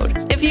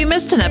episode. If you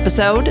missed an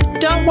episode,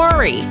 don't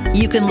worry.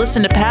 You can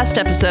listen to past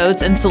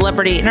episodes and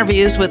celebrity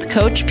interviews with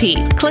Coach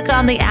Pete. Click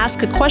on the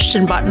Ask a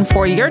Question button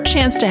for your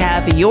chance to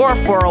have your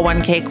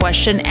 401k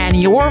question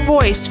and your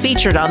voice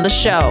featured on the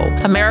show.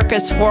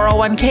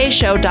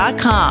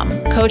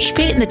 americas401kshow.com. Coach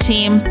Pete and the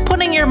team,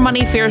 putting your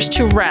money fears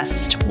to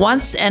rest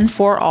once and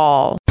for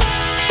all.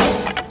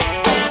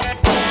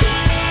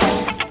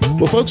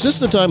 Well, folks, this is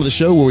the time of the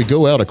show where we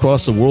go out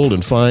across the world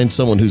and find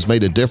someone who's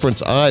made a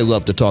difference. I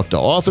love to talk to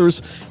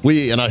authors.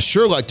 And I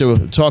sure like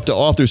to talk to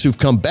authors who've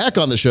come back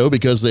on the show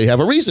because they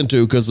have a reason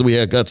to, because we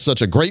have got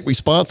such a great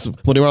response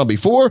when they were on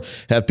before,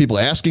 have people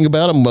asking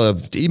about them,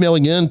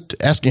 emailing in,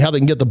 asking how they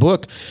can get the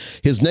book.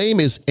 His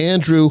name is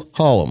Andrew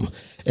Hallam.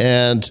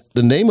 And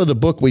the name of the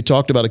book we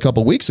talked about a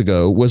couple of weeks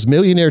ago was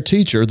Millionaire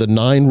Teacher, The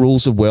 9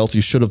 Rules of Wealth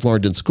You Should Have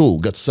Learned in School.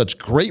 Got such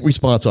great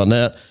response on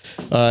that.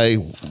 I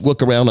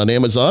look around on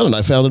Amazon and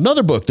I found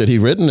another book that he'd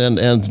written,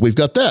 and we've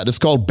got that. It's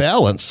called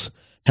Balance,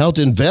 How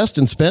to Invest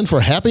and Spend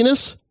for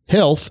Happiness,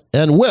 Health,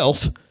 and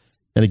Wealth.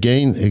 And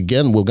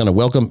again, we're going to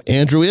welcome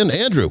Andrew in.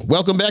 Andrew,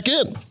 welcome back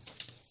in.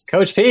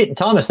 Coach Pete and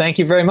Thomas, thank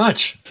you very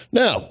much.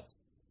 Now,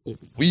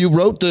 you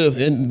wrote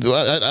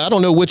I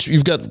don't know which,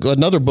 you've got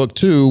another book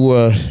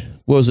too,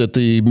 was it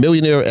the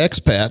Millionaire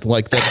Expat?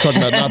 Like that's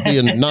talking about not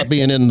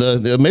being in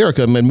the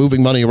America and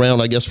moving money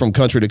around, I guess, from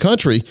country to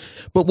country.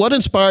 But what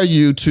inspired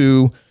you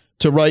to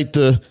write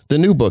the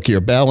new book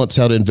here, Balance,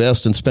 How to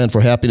Invest and Spend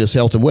for Happiness,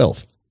 Health, and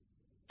Wealth?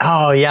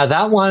 Oh yeah,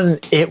 that one.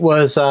 It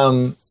was.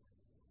 I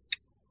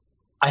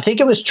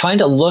think it was trying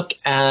to look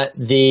at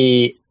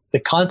the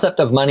concept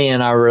of money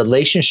and our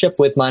relationship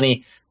with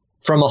money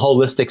from a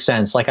holistic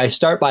sense. Like I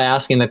start by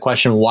asking the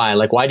question, why?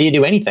 Like, why do you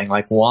do anything?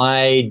 Like,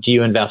 why do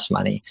you invest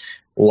money?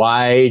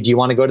 Why do you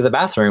want to go to the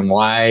bathroom?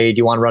 Why do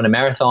you want to run a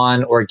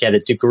marathon or get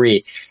a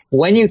degree?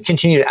 When you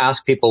continue to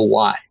ask people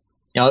why,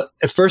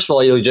 first of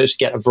all, you'll just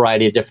get a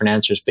variety of different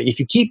answers. But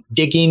if you keep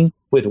digging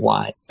with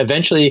why,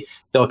 eventually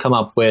they'll come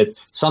up with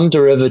some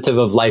derivative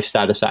of life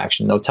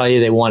satisfaction. They'll tell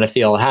you they want to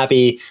feel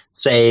happy,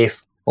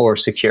 safe, or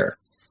secure.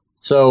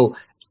 So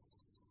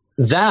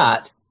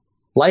that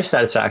life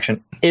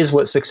satisfaction is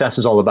what success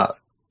is all about.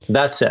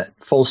 That's it.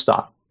 Full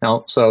stop.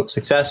 So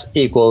success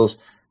equals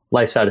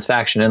life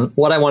satisfaction. And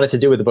what I wanted to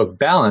do with the book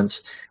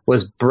Balance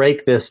was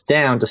break this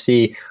down to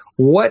see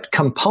what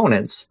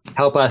components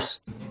help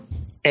us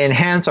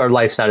enhance our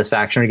life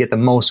satisfaction or get the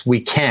most we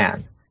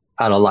can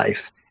out of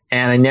life.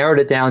 And I narrowed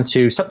it down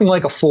to something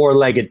like a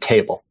 4-legged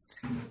table.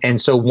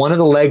 And so one of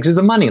the legs is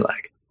a money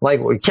leg. Like,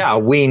 yeah,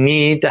 we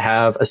need to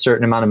have a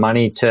certain amount of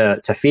money to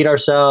feed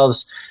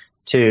ourselves,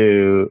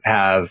 to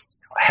have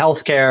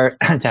healthcare,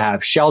 to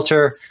have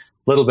shelter,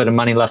 little bit of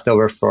money left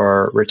over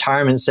for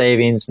retirement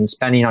savings and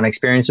spending on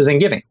experiences and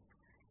giving.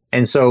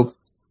 And so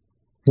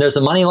there's the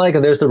money leg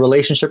and there's the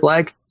relationship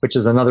leg, which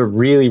is another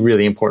really,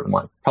 really important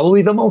one,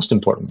 probably the most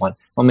important one.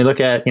 When we look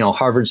at,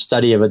 Harvard's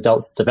study of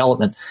adult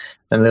development,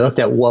 and they looked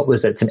at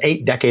it's an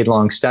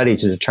 8-decade-long study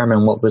to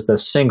determine what was the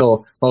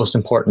single most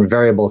important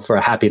variable for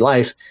a happy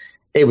life.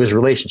 It was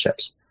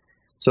relationships.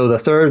 So the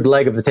third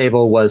leg of the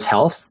table was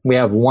health. We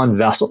have one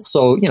vessel.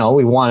 So,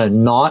 we want to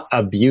not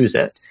abuse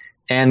it.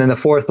 And then the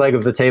fourth leg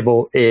of the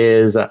table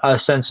is a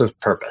sense of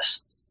purpose.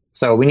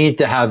 So we need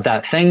to have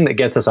that thing that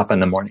gets us up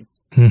in the morning.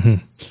 Mm-hmm.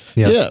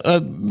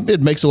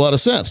 It makes a lot of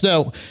sense.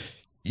 Now,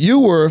 you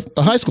were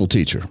a high school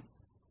teacher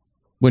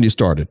when you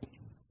started,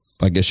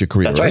 I guess, your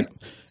career, That's right?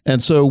 And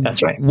so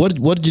That's right. What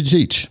did you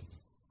teach?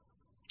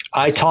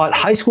 I taught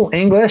high school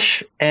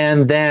English.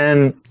 And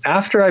then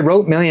after I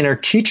wrote Millionaire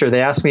Teacher, they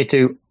asked me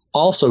to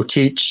also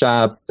teach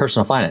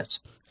personal finance.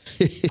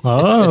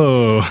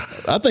 Oh,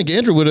 I think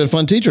Andrew would have been a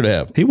fun teacher to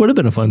have. He would have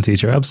been a fun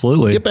teacher.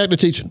 Absolutely. Get back to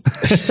teaching.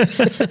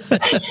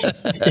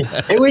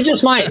 We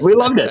just might. We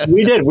loved it.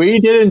 We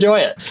did enjoy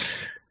it.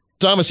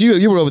 Thomas,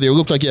 you were over there. It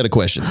looked like you had a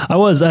question. I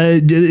was.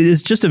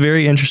 It's just a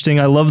very interesting.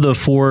 I love the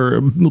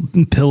 4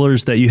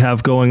 pillars that you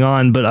have going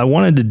on, but I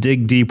wanted to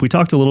dig deep. We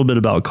talked a little bit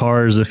about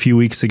cars a few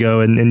weeks ago,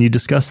 and you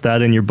discussed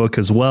that in your book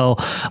as well.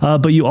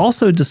 But you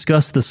also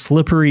discussed the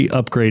slippery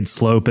upgrade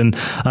slope. And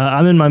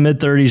I'm in my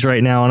mid-30s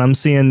right now, and I'm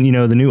seeing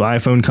the new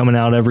iPhone coming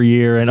out every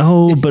year, and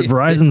but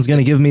Verizon's going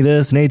to give me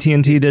this, and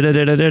AT&T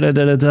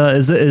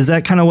Is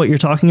that kind of what you're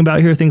talking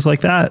about here? Things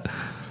like that?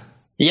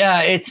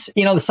 Yeah, it's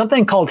there's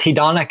something called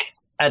hedonic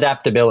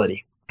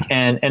adaptability.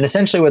 And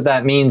essentially what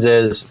that means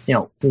is,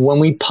 when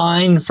we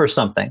pine for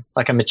something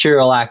like a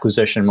material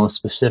acquisition, most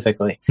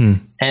specifically,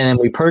 and then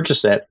we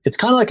purchase it, it's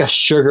kind of like a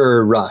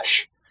sugar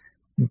rush.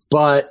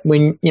 But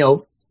when,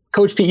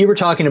 Coach Pete, you were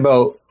talking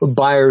about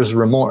buyer's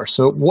remorse.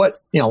 So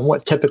what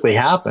typically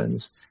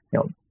happens,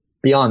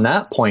 beyond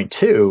that point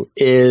too,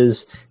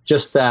 is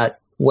just that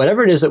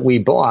whatever it is that we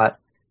bought,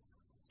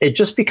 it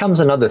just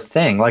becomes another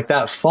thing, like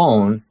that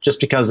phone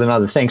just becomes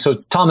another thing. So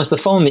Thomas, the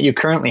phone that you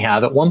currently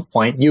have, at one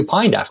point you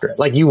pined after it,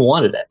 like you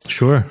wanted it.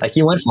 Sure. Like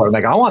you went for it.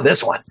 Like, I want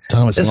this one.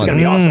 Thomas, this is going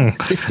to be awesome.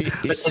 But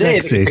today,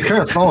 the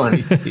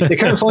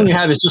current phone you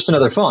have is just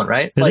another phone,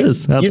 right? It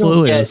is.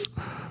 Absolutely is.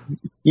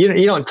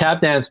 You don't tap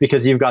dance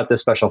because you've got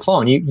this special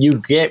phone.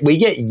 We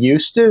get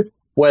used to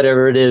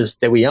whatever it is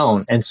that we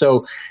own. And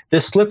so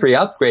this slippery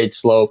upgrade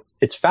slope,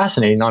 it's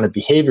fascinating on a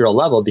behavioral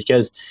level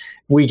because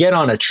we get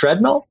on a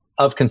treadmill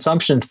of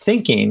consumption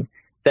thinking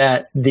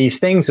that these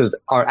things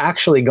are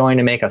actually going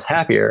to make us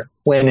happier,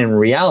 when in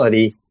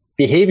reality,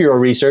 behavioral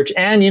research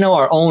and,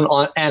 our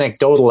own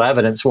anecdotal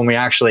evidence, when we're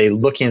actually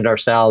looking at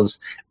ourselves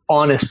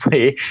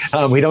honestly,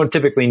 we don't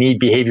typically need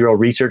behavioral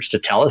research to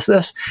tell us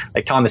this.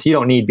 Like Thomas, you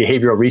don't need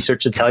behavioral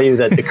research to tell you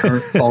that the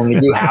current phone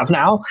that you have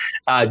now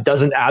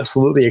doesn't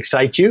absolutely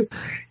excite you.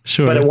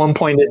 Sure. But at one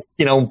point,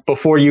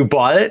 before you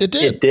bought it,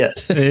 it did.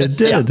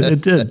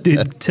 It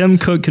did. Tim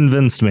Cook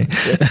convinced me.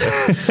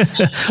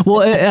 Well,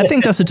 I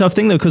think that's a tough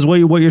thing, though, because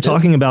what you're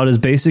talking about is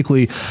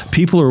basically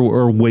people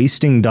are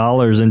wasting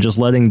dollars and just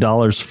letting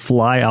dollars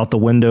fly out the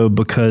window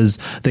because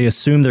they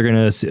assume they're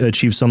going to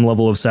achieve some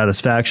level of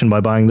satisfaction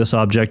by buying this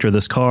object or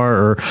this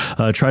car,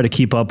 or try to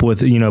keep up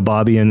with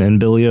Bobby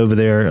and Billy over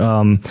there.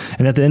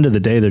 And at the end of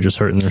the day, they're just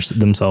hurting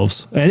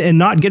themselves and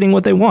not getting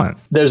what they want.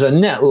 There's a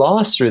net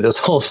loss through this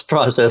whole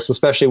process,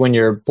 especially when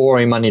you're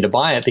borrowing money to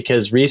buy it,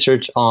 because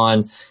research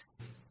on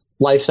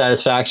life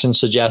satisfaction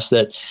suggests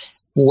that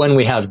when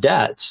we have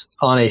debts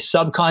on a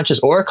subconscious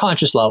or a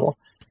conscious level,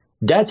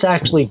 debts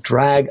actually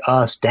drag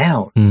us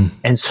down.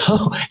 And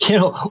so,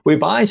 we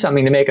buy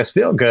something to make us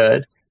feel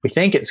good. We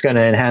think it's going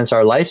to enhance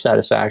our life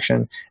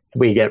satisfaction.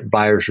 We get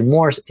buyer's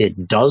remorse.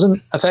 It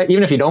doesn't affect,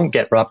 even if you don't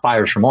get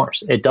buyer's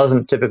remorse, it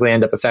doesn't typically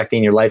end up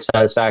affecting your life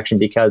satisfaction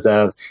because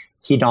of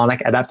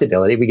hedonic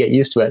adaptability. We get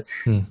used to it.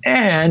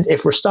 And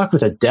if we're stuck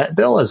with a debt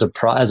bill as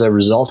a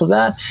result of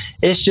that,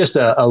 it's just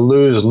a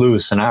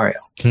lose-lose scenario.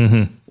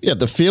 Mm-hmm. Yeah,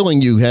 the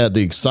feeling you had,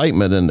 the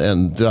excitement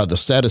and the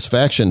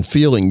satisfaction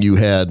feeling you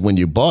had when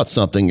you bought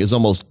something is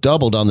almost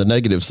doubled on the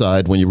negative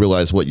side when you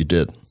realize what you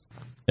did.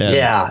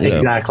 And,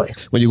 exactly.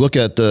 When you look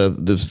at the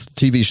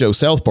TV show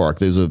South Park,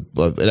 there's an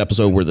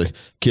episode where the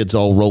kids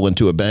all roll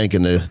into a bank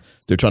and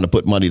they're trying to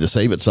put money to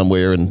save it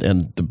somewhere,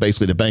 and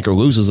basically the banker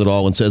loses it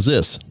all and says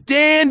this,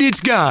 "And it's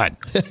gone."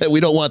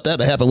 We don't want that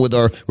to happen with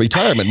our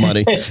retirement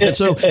money. And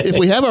so if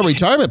we have our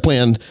retirement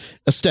plan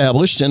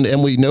established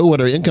and we know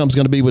what our income is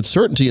going to be with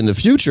certainty in the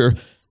future,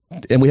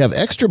 and we have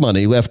extra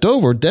money left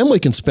over, then we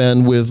can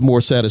spend with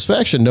more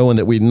satisfaction, knowing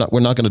that we're not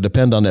going to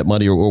depend on that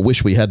money or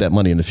wish we had that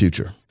money in the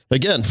future.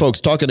 Again, folks,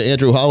 talking to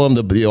Andrew Holland,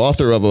 the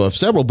author of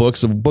several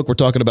books. The book we're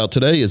talking about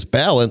today is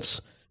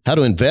Balance: How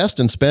to Invest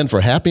and Spend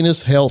for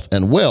Happiness, Health,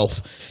 and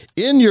Wealth.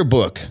 In your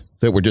book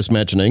that we're just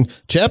mentioning,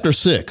 Chapter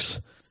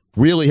 6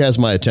 really has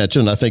my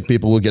attention, and I think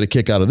people will get a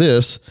kick out of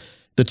this.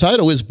 The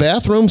title is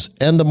Bathrooms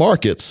and the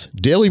Markets: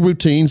 Daily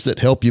Routines That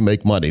Help You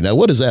Make Money. Now,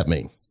 what does that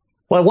mean?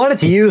 Well, I wanted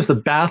to use the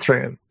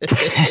bathroom.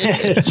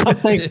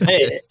 Something,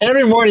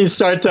 every morning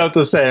starts out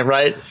the same,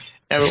 right?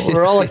 And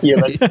we're all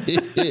human.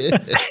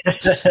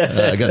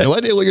 I got no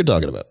idea what you're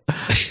talking about.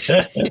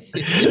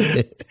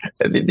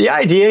 The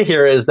idea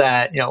here is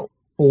that,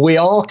 we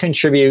all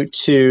contribute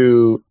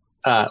to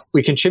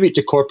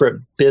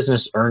corporate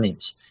business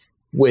earnings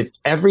with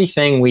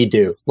everything we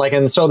do.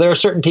 And so there are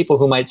certain people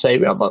who might say,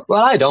 well,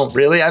 I don't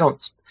really, I don't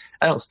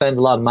spend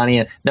a lot of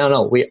money.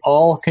 No, we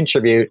all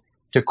contribute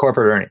to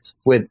corporate earnings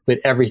with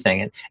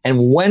everything.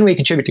 And when we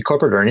contribute to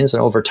corporate earnings,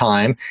 and over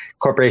time,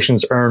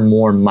 corporations earn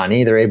more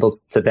money, they're able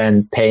to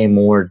then pay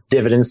more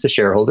dividends to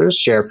shareholders,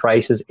 share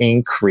prices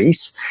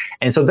increase.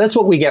 And so that's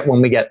what we get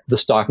when we get the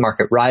stock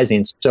market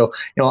rising. So,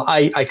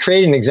 I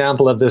created an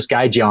example of this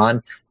guy,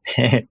 John.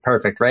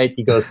 Perfect, right?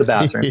 He goes to the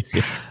bathroom.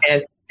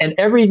 And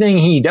everything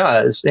he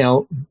does,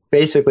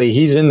 basically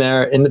he's in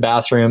there in the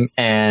bathroom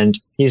and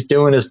he's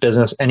doing his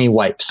business and he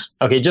wipes.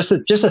 Okay, just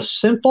a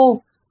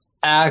simple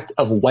act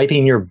of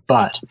wiping your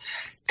butt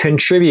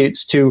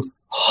contributes to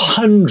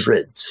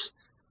hundreds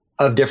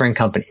of different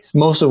companies,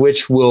 most of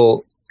which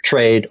will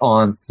trade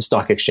on the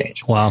stock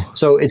exchange. Wow.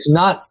 So it's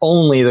not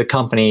only the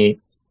company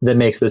that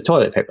makes the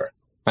toilet paper.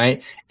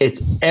 right?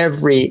 It's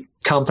every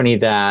company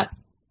that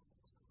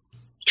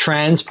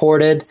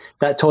transported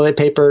that toilet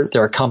paper.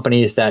 There are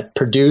companies that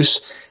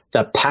produce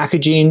the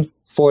packaging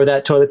for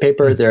that toilet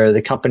paper. There are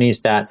the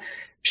companies that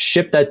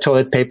ship that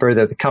toilet paper.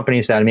 There are the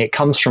companies that, it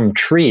comes from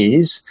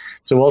trees.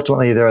 So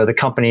ultimately, there are the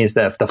companies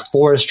that, the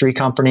forestry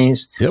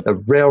companies,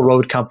 the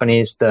railroad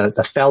companies,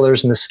 the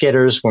fellers and the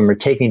skidders when we're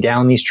taking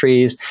down these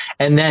trees,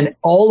 and then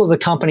all of the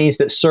companies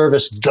that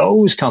service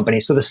those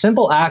companies. So the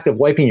simple act of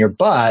wiping your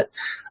butt,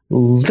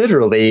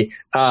 literally,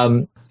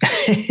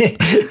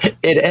 it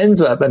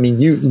ends up,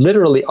 you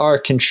literally are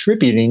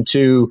contributing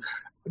to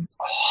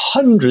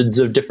hundreds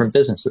of different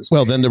businesses.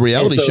 Well, then the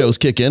reality shows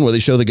kick in where they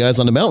show the guys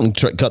on the mountain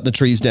cutting the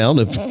trees down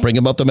to bring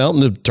them up the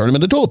mountain to turn them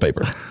into toilet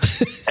paper.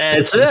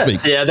 That's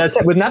it. Yeah, that's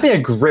it. Wouldn't that be a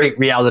great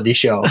reality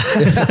show?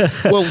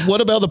 Well, what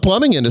about the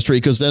plumbing industry?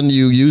 Because then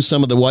you use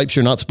some of the wipes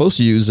you're not supposed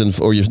to use,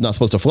 or you're not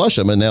supposed to flush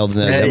them, and now you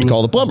have to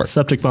call the plumber.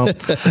 Septic pump.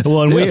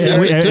 Well, and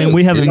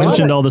we haven't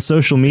mentioned all the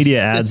social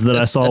media ads that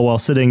I saw while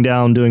sitting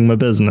down doing my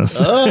business.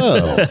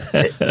 Oh,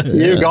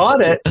 you got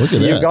it. Look at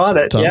you that. got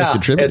it. Thomas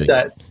contributing.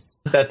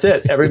 That's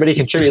it. Everybody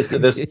contributes to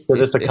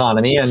this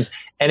economy, and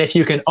if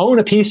you can own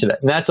a piece of it,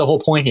 and that's the whole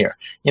point here.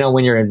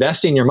 When you're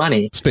investing your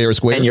money, fair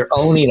square, and you're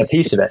owning a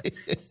piece of it.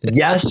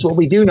 Yes, what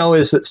we do know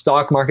is that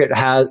stock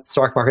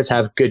markets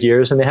have good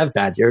years and they have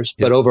bad years,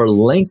 but over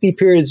lengthy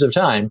periods of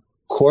time,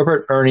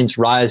 corporate earnings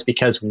rise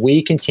because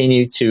we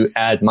continue to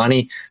add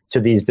money to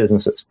these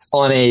businesses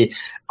on a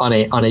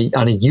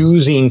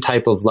using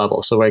type of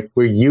level. So like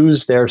we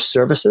use their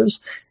services,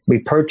 we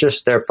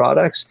purchase their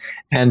products,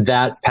 and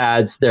that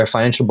pads their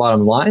financial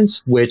bottom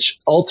lines, which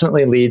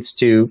ultimately leads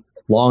to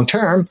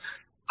long-term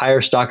higher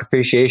stock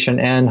appreciation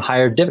and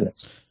higher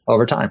dividends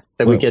over time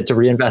that we get to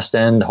reinvest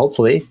and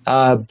hopefully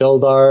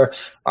build our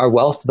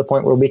wealth to the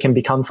point where we can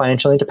become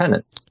financially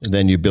independent. And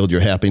then you build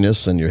your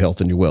happiness and your health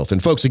and your wealth.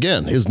 And folks,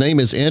 again, his name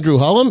is Andrew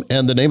Hallam,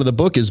 and the name of the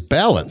book is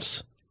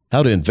Balance: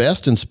 How to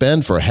Invest and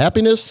Spend for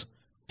Happiness,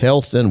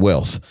 Health, and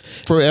Wealth.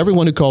 For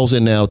everyone who calls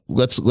in now,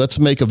 let's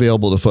make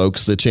available to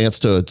folks the chance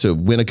to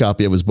win a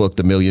copy of his book,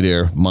 The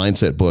Millionaire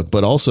Mindset Book,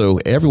 but also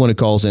everyone who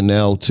calls in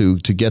now to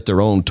get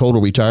their own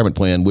total retirement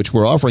plan, which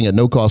we're offering at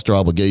no cost or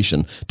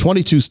obligation.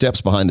 22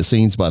 steps behind the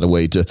scenes, by the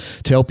way, to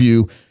help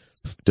you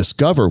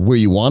discover where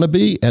you want to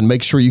be and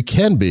make sure you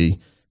can be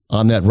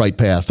on that right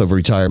path of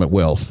retirement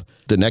wealth.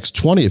 The next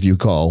 20 of you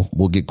call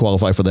will get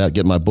qualified for that,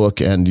 get my book,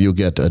 and you'll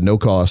get a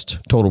no-cost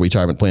total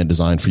retirement plan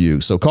designed for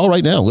you. So call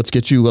right now. Let's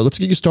get you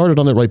started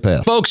on that right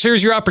path. Folks,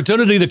 here's your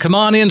opportunity to come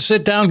on in,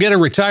 sit down, get a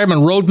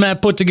retirement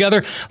roadmap put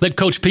together. Let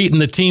Coach Pete and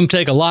the team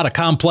take a lot of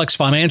complex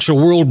financial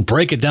world,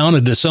 break it down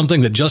into something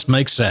that just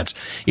makes sense.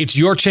 It's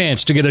your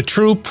chance to get a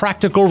true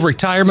practical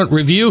retirement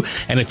review.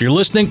 And if you're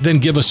listening, then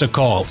give us a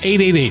call,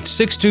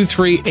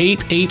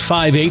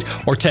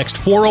 888-623-8858, or text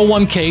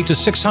 401k to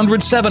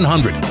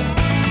 600-700.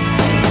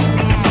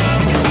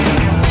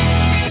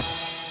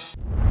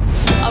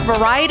 A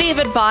variety of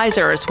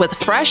advisors with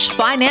fresh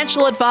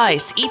financial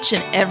advice each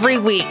and every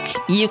week.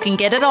 You can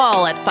get it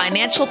all at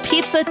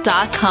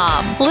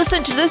financialpizza.com.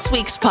 Listen to this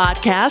week's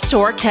podcast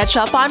or catch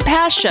up on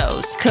past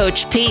shows.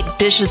 Coach Pete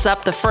dishes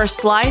up the first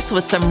slice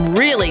with some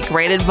really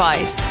great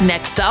advice.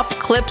 Next up,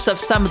 clips of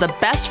some of the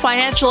best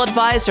financial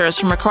advisors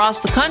from across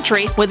the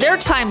country with their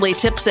timely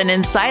tips and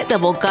insight that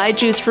will guide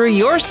you through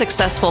your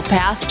successful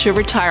path to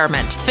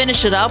retirement.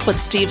 Finish it up with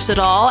Steve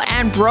Siddall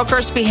and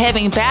brokers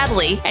behaving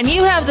badly, and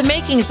you have the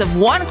makings of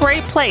one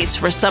great place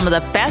for some of the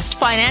best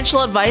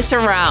financial advice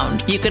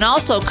around. You can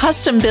also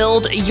custom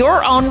build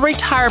your own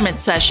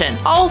retirement session,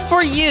 all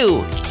for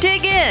you.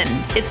 Dig in.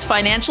 It's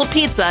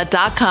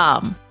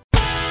financialpizza.com.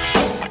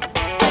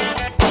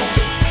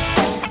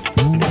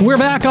 We're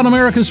back on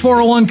America's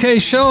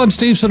 401k show. I'm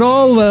Steve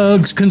Siddall,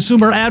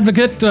 consumer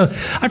advocate.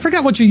 I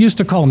forgot what you used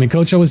to call me,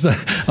 Coach. I was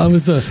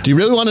the. Do you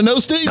really want to know,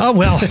 Steve? Oh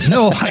well,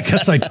 no, I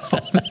guess I don't.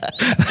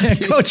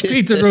 Coach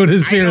Pete DeRuda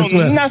is here as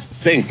well.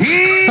 Nothing.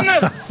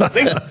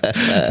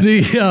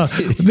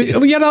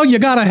 You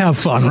gotta have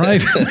fun,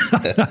 right?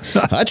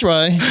 I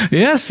try.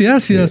 Yes.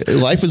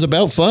 Life is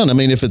about fun. I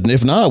mean,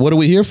 if not, what are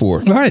we here for?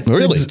 Right.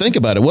 Really, think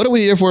about it. What are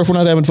we here for if we're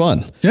not having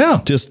fun?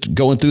 Yeah. Just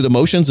going through the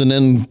motions and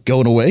then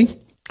going away?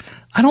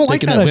 I don't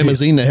Taking like that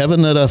limousine to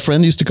heaven that a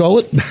friend used to call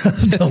it.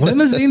 The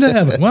limousine to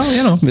heaven.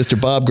 Well, Mr.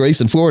 Bob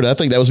Grace in Florida. I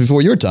think that was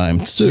before your time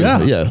too.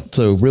 Yeah.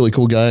 So really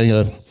cool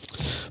guy,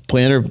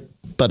 planner,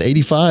 about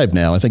 85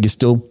 now. I think he's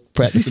still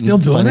practicing. Is he still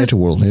doing financial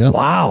world. Yeah.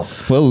 Wow.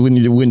 Well, when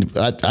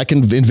I can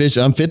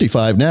envision, I'm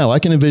 55 now. I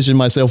can envision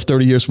myself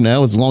 30 years from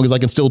now, as long as I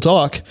can still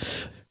talk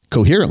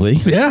coherently.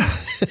 Yeah.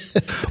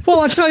 Well,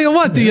 I tell you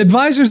what, the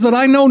advisors that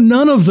I know,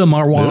 none of them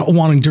are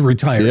wanting to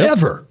retire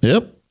ever.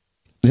 Yep.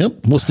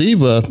 Well,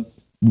 Steve,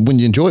 when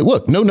you enjoy it,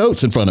 look, no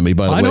notes in front of me,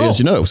 by the way, as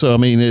you know. So, I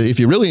mean, if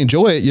you really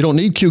enjoy it, you don't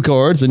need cue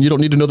cards and you don't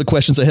need to know the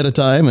questions ahead of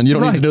time and you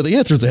don't need to know the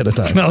answers ahead of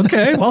time.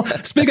 Okay. Well,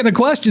 speaking of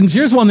questions,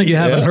 here's one that you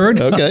haven't heard.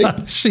 Okay.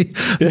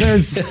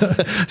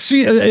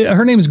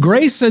 Her name's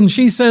Grace, and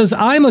she says,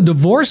 I'm a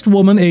divorced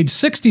woman, age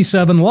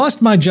 67,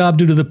 lost my job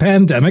due to the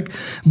pandemic,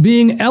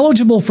 being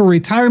eligible for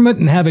retirement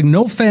and having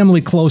no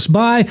family close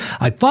by.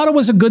 I thought it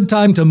was a good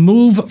time to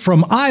move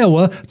from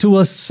Iowa to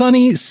a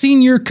sunny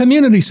senior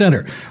community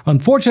center.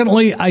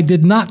 Unfortunately, I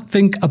did not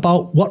think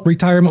about what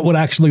retirement would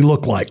actually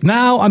look like.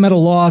 Now I'm at a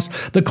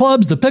loss. The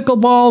clubs, the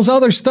pickleballs,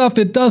 other stuff,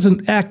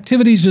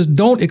 activities just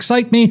don't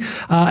excite me.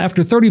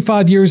 After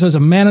 35 years as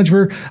a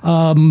manager,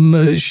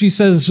 she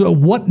says,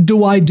 what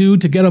do I do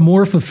to get a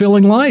more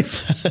fulfilling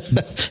life?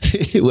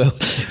 Well,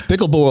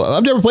 pickleball,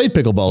 I've never played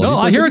pickleball. No,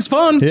 I hear it's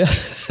fun. Yeah.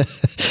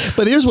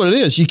 But here's what it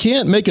is. You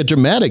can't make a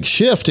dramatic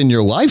shift in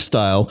your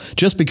lifestyle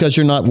just because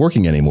you're not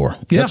working anymore.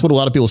 Yeah. That's what a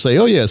lot of people say.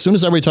 Oh, yeah, as soon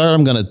as I retire,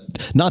 I'm going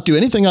to not do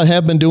anything I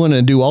have been doing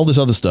and do all this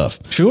other stuff.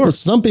 Sure. Well,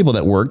 some people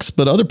that works,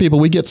 but other people,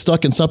 we get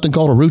stuck in something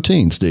called a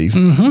routine, Steve.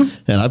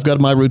 Mm-hmm. And I've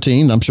got my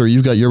routine. I'm sure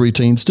you've got your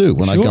routines too.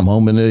 When I come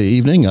home in the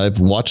evening, I've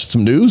watched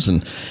some news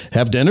and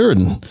have dinner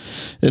and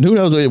who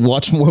knows, I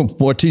watch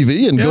more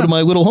TV and go to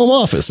my little home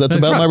office. That's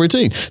about my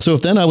routine. So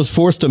if then I was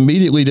forced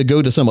immediately to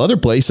go to some other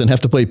place and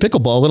have to play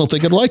pickleball, I don't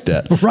think I'd like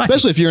that. Right.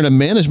 Especially if you're in a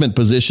management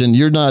position,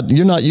 you're not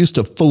used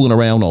to fooling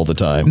around all the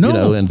time.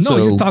 No,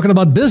 you're talking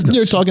about business.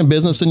 You're talking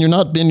business, and you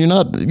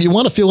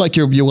want to feel like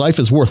your life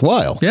is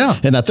worthwhile. Yeah.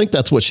 And I think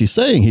that's what she's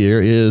saying here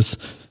is.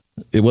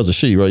 It was a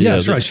she, right? Yeah,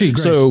 that's right. She,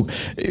 Grace. So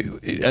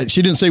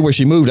she didn't say where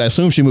she moved. I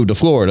assume she moved to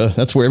Florida.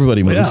 That's where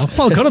everybody moves. Yeah.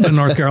 Well, it could have been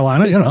North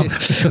Carolina,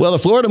 Well, the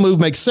Florida move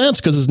makes sense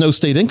because there's no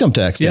state income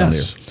tax down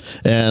there.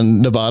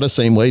 And Nevada,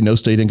 same way, no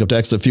state income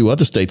tax. A few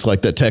other states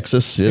like that,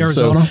 Texas.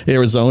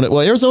 Arizona.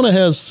 Well, Arizona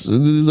has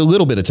a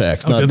little bit of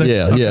tax. But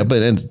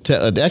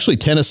actually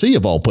Tennessee,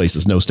 of all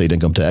places, no state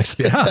income tax.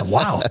 Yeah,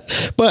 wow.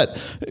 But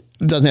it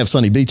doesn't have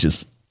sunny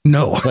beaches.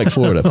 No. Like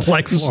Florida.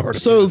 Like Florida.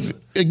 So,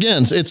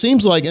 again, it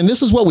seems like, and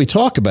this is what we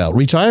talk about,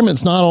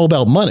 retirement's not all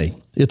about money.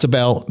 It's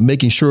about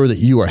making sure that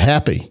you are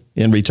happy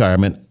in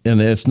retirement, and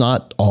it's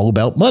not all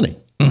about money.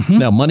 Mm-hmm.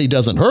 Now, money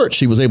doesn't hurt.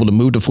 She was able to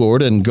move to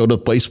Florida and go to a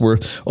place where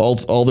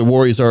all the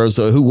worries are is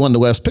who won the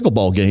last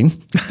pickleball game.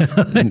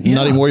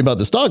 Not even worried about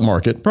the stock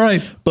market.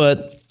 Right.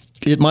 But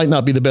it might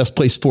not be the best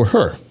place for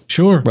her.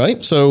 Sure.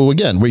 Right? So,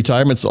 again,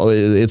 retirement's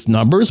it's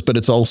numbers, but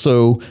it's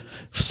also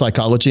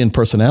psychology and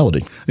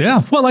personality.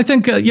 Yeah. Well, I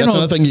think, that's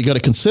another thing you got to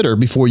consider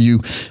before you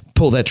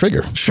pull that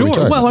trigger. Sure.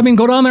 Well, I mean,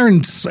 go down there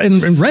and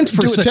rent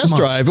for 6 months. Do a test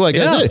drive.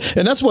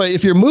 And that's why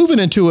if you're moving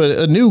into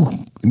a new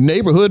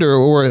neighborhood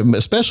or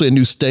especially a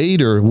new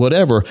state or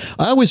whatever,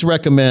 I always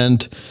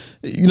recommend,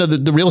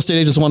 the real estate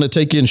agents want to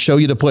take you and show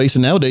you the place.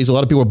 And nowadays, a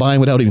lot of people are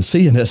buying without even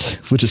seeing it,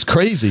 which is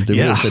crazy, the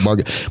real estate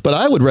market. But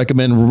I would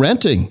recommend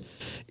renting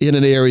in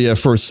an area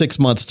for 6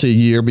 months to a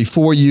year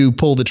before you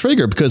pull the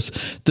trigger, because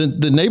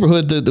the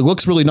neighborhood that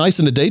looks really nice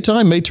in the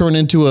daytime may turn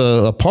into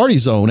a party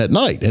zone at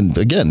night. And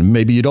again,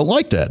 maybe you don't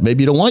like that.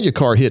 Maybe you don't want your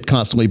car hit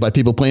constantly by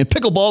people playing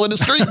pickleball in the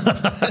street.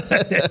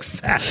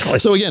 Exactly.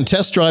 So again,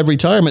 test drive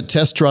retirement,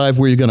 test drive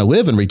where you're going to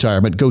live in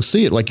retirement. Go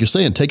see it. Like you're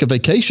saying, take a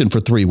vacation for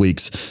 3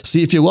 weeks.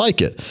 See if you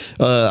like it.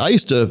 I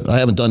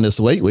haven't done this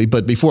lately,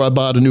 but before I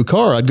bought a new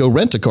car, I'd go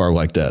rent a car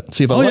like that.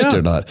 See if I liked it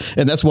or not.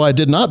 And that's why I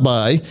did not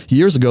buy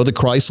years ago the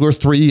Chrysler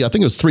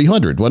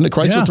 300, wasn't it?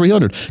 Chrysler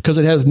 300, because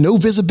it has no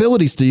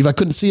visibility, Steve. I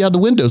couldn't see out the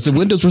windows. The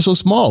windows were so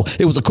small.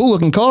 It was a cool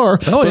looking car.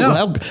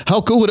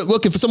 How cool would it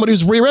look if somebody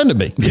was rear-ended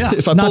me?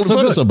 If I pulled in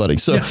front of somebody.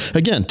 So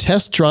again,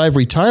 test drive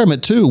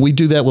retirement too. We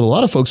do that with a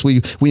lot of folks.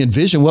 We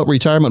envision what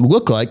retirement would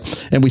look like,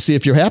 and we see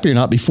if you're happy or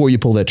not before you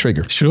pull that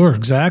trigger. Sure,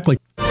 exactly.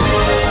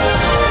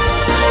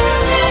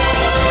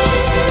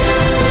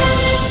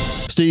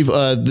 Steve,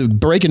 the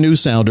breaking news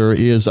sounder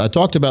is, I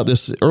talked about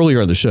this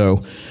earlier in the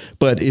show,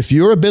 but if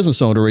you're a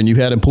business owner and you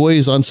had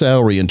employees on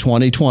salary in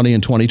 2020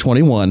 and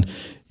 2021,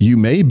 you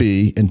may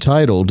be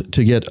entitled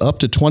to get up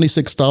to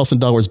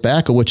 $26,000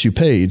 back of what you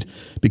paid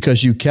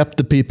because you kept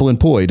the people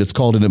employed. It's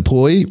called an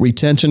employee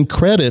retention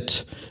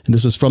credit, and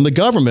this is from the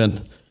government.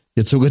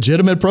 It's a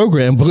legitimate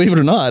program, believe it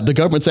or not. The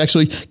government's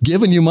actually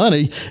giving you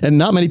money, and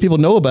not many people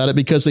know about it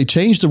because they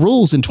changed the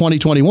rules in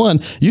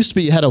 2021. Used to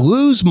be you had to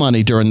lose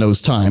money during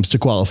those times to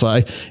qualify.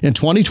 In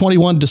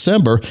 2021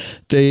 December,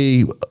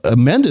 they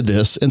amended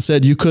this and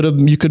said you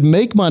could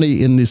make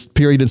money in this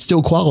period and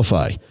still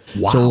qualify.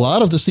 Wow. So a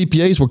lot of the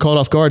CPAs were caught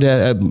off guard.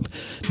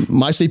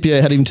 My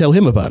CPA had to even tell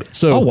him about it.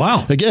 So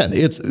again,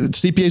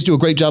 CPAs do a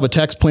great job of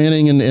tax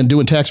planning and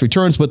doing tax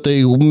returns, but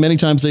many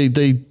times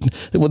they're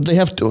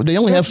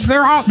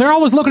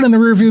always looking in the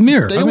rearview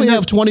mirror. They only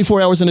have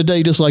 24 hours in a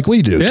day, just like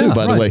we do too,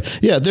 by the way.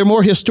 Yeah, they're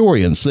more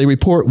historians. They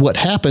report what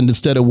happened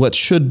instead of what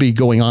should be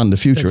going on in the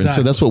future. Exactly. And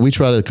so that's what we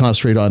try to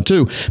concentrate on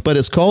too. But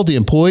it's called the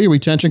Employee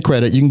Retention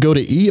Credit. You can go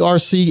to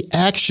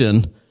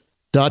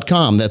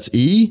ercaction.com. That's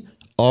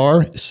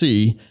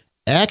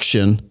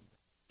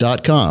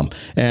ercaction.com.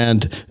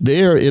 And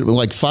there, in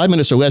like 5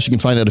 minutes or less, you can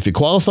find out if you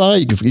qualify.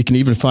 You can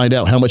even find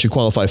out how much you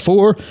qualify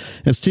for.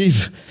 And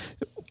Steve,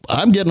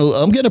 I'm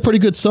getting a pretty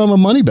good sum of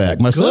money back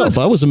myself.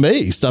 Good. I was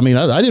amazed. I mean,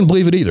 I didn't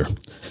believe it either. Yeah.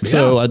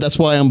 So that's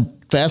why I'm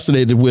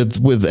fascinated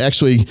with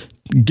actually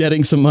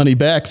getting some money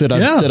back that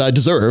I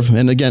deserve.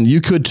 And again, you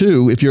could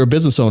too if you're a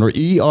business owner.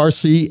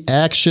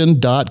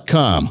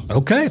 ERCaction.com.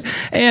 Okay.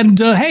 And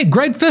hey,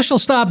 Greg Fish will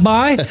stop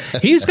by.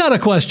 He's got a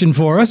question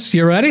for us.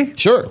 You ready?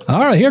 Sure. All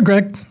right, here,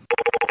 Greg.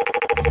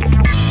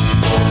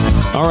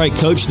 All right,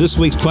 Coach, this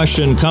week's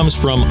question comes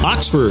from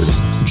Oxford.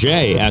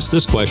 Jay asked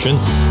this question.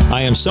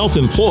 I am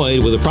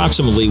self-employed with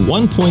approximately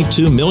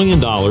 $1.2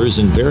 million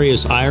in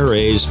various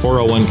IRAs,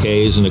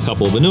 401ks, and a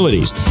couple of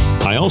annuities.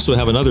 I also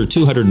have another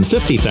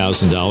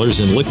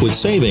 $250,000 in liquid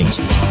savings.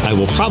 I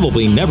will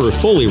probably never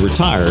fully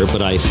retire,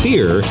 but I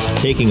fear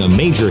taking a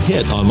major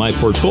hit on my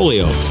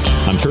portfolio.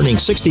 I'm turning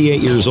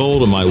 68 years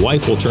old, and my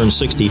wife will turn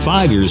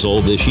 65 years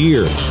old this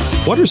year.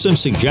 What are some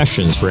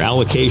suggestions for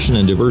allocation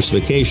and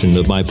diversification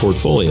of my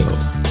portfolio?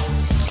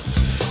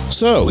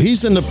 So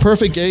he's in the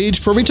perfect age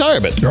for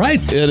retirement. Right.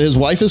 And his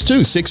wife is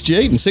too,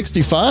 68 and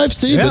 65,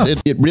 Steve. Yeah.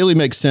 It really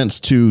makes sense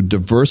to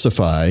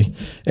diversify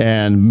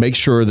and make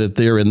sure that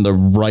they're in the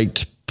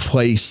right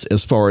place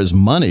as far as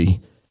money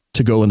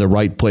to go in the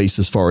right place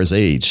as far as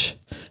age.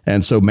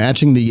 And so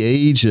matching the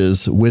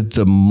ages with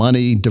the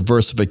money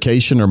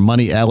diversification or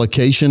money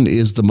allocation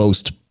is the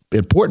most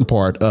important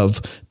part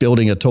of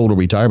building a total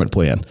retirement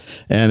plan.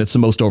 And it's the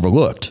most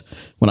overlooked.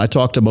 When I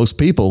talk to most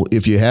people,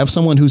 if you have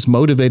someone who's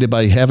motivated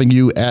by having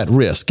you at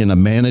risk in a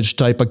managed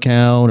type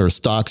account or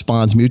stocks,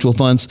 bonds, mutual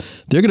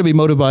funds, they're going to be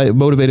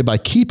motivated by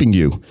keeping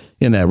you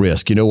in that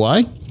risk. You know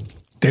why?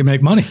 They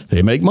make money.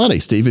 They make money,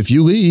 Steve. If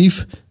you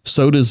leave,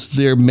 so does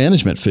their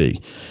management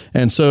fee.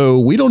 And so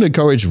we don't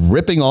encourage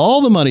ripping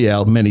all the money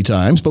out many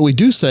times, but we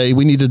do say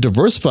we need to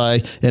diversify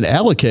and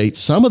allocate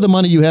some of the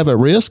money you have at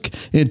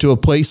risk into a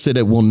place that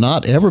it will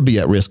not ever be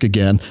at risk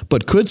again,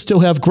 but could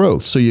still have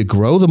growth. So you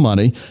grow the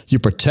money, you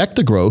protect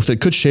the growth.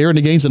 It could share in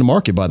the gains in the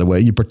market, by the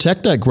way. You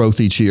protect that growth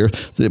each year,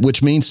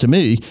 which means to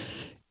me,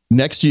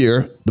 next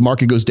year, the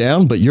market goes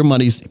down, but your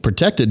money's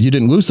protected. You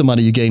didn't lose the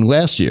money you gained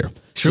last year.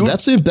 Sure.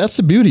 So that's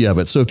the beauty of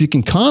it. So if you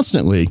can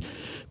constantly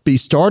be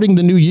starting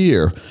the new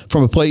year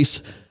from a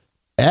place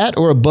at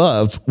or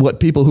above what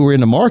people who are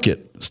in the market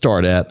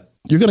start at,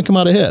 you're going to come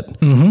out ahead.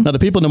 Mm-hmm. Now, the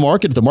people in the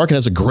market, if the market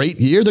has a great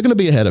year, they're going to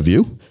be ahead of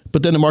you.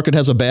 But then the market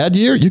has a bad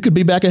year, you could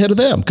be back ahead of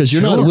them because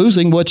you're not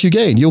losing what you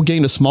gain. You'll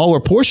gain a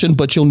smaller portion,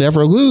 but you'll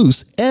never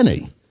lose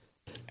any.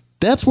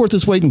 That's worth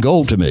its weight in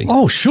gold to me.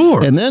 Oh,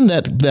 sure. And then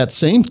that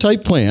same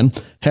type plan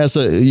has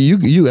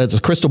has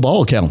a crystal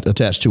ball account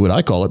attached to it,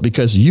 I call it,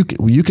 because you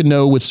can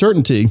know with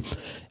certainty,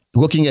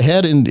 looking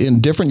ahead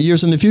in different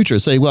years in the future,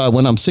 say, well,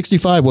 when I'm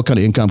 65, what kind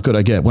of income could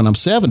I get? When I'm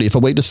 70, if I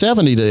wait to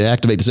 70 to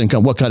activate this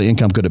income, what kind of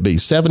income could it be?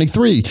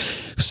 73,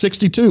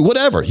 62,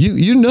 whatever.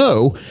 You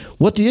know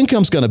what the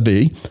income's going to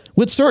be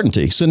with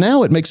certainty. So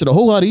now it makes it a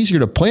whole lot easier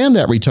to plan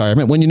that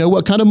retirement when you know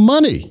what kind of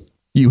money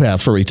you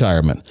have for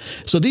retirement.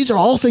 So these are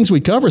all things we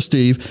cover,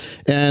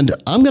 Steve, and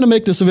I'm going to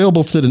make this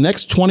available to the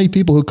next 20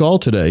 people who call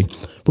today.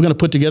 We're going to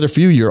put together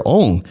for you your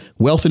own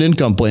wealth and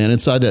income plan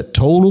inside that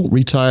total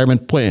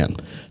retirement plan.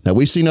 Now,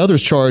 we've seen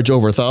others charge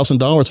over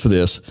 $1,000 for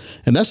this,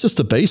 and that's just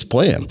the base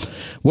plan.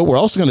 What we're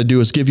also going to do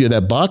is give you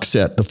that box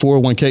set, the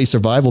 401k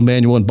Survival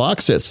Manual and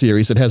Box Set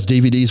series that has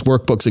DVDs,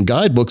 workbooks, and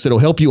guidebooks that will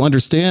help you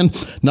understand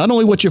not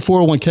only what your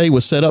 401k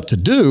was set up to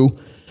do,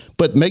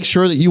 but make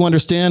sure that you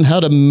understand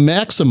how to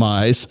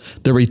maximize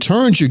the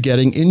returns you're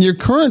getting in your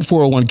current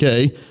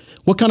 401k.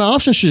 What kind of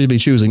options should you be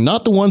choosing?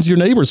 Not the ones your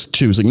neighbor's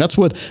choosing. That's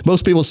what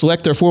most people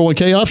select their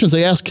 401k options.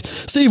 They ask,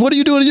 Steve, what are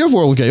you doing in your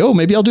 401k? Oh,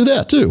 maybe I'll do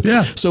that too.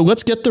 Yeah. So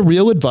let's get the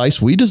real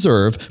advice we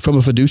deserve from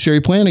a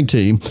fiduciary planning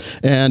team.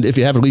 And if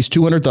you have at least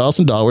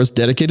 $200,000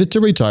 dedicated to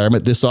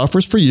retirement, this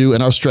offers for you,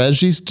 and our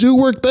strategies do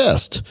work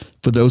best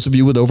for those of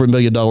you with over $1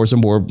 million or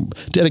more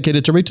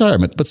dedicated to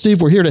retirement. But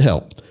Steve, we're here to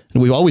help.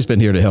 And we've always been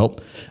here to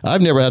help.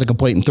 I've never had a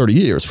complaint in 30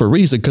 years for a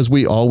reason, because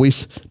we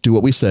always do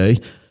what we say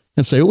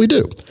and say what we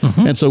do.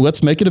 Mm-hmm. And so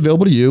let's make it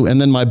available to you. And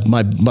then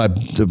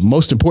the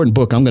most important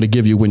book I'm going to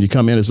give you when you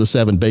come in is the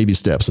 7 Baby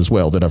Steps as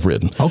well that I've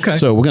written. Okay.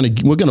 So we're going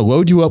to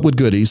load you up with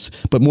goodies,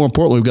 but more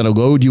importantly, we're going to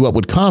load you up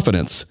with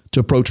confidence to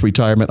approach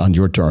retirement on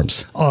your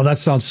terms. Oh, that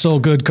sounds so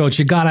good, Coach.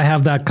 You got to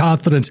have that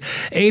confidence.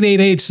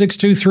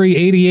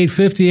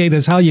 888-623-8858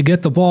 is how you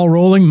get the ball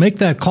rolling. Make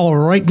that call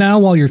right now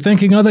while you're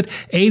thinking of it.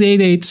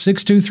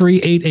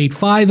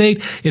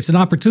 888-623-8858. It's an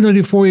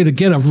opportunity for you to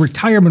get a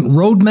retirement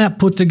roadmap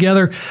put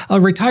together,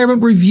 a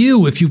retirement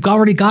review. If you've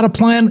already got a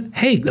plan,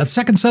 hey, a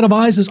second set of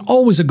eyes is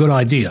always a good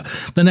idea.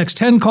 The next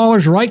 10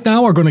 callers right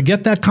now are going to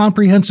get that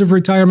comprehensive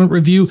retirement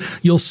review.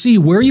 You'll see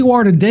where you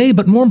are today,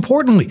 but more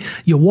importantly,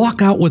 you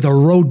walk out with a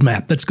roadmap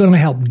that's going to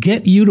help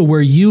get you to where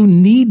you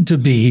need to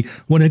be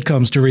when it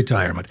comes to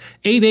retirement.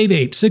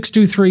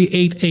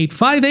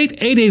 888-623-8858,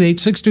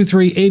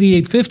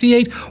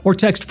 888-623-8858, or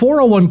text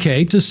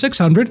 401k to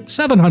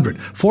 600-700.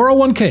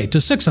 401k to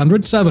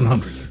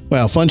 600-700.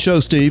 Wow, fun show,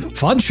 Steve.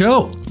 Fun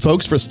show.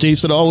 Folks, for Steve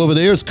Siddall over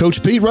there, it's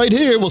Coach Pete right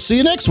here. We'll see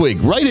you next week,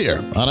 right here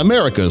on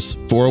America's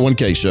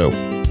 401k Show.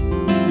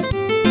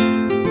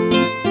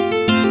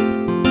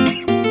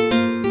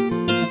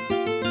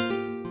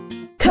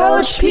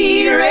 Coach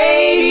P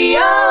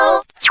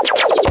Radio.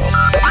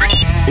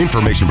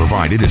 Information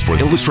provided is for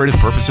illustrative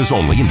purposes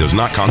only and does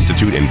not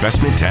constitute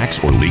investment,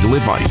 tax, or legal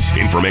advice.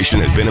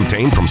 Information has been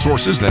obtained from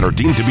sources that are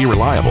deemed to be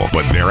reliable,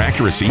 but their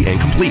accuracy and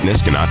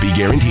completeness cannot be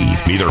guaranteed.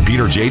 Neither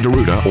Peter J.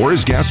 D'Arruda or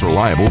his guests are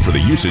liable for the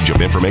usage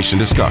of information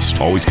discussed.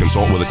 Always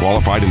consult with a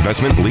qualified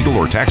investment, legal,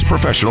 or tax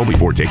professional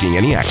before taking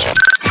any action.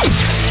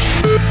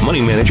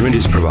 Money management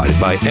is provided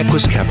by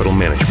Equus Capital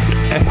Management.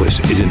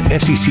 Equus is an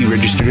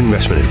SEC-registered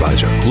investment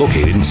advisor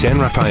located in San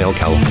Rafael,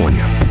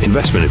 California.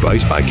 Investment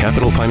advice by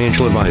Capital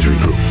Financial Advisory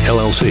Group,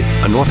 LLC,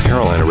 a North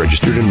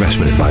Carolina-registered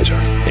investment advisor.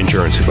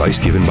 Insurance advice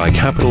given by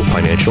Capital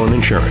Financial and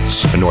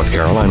Insurance, a North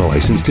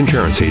Carolina-licensed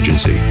insurance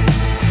agency.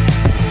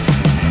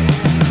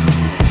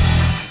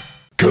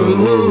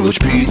 Coach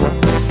Pete.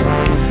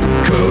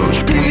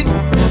 Coach Pete.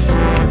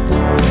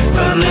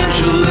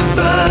 Financial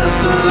advice,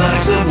 the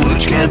likes of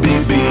which can't be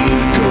beat.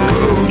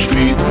 Coach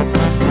Pete.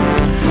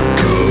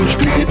 Coach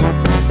Pete.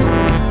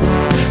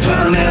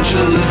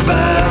 Financial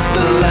advice,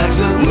 the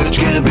likes of which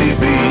can't be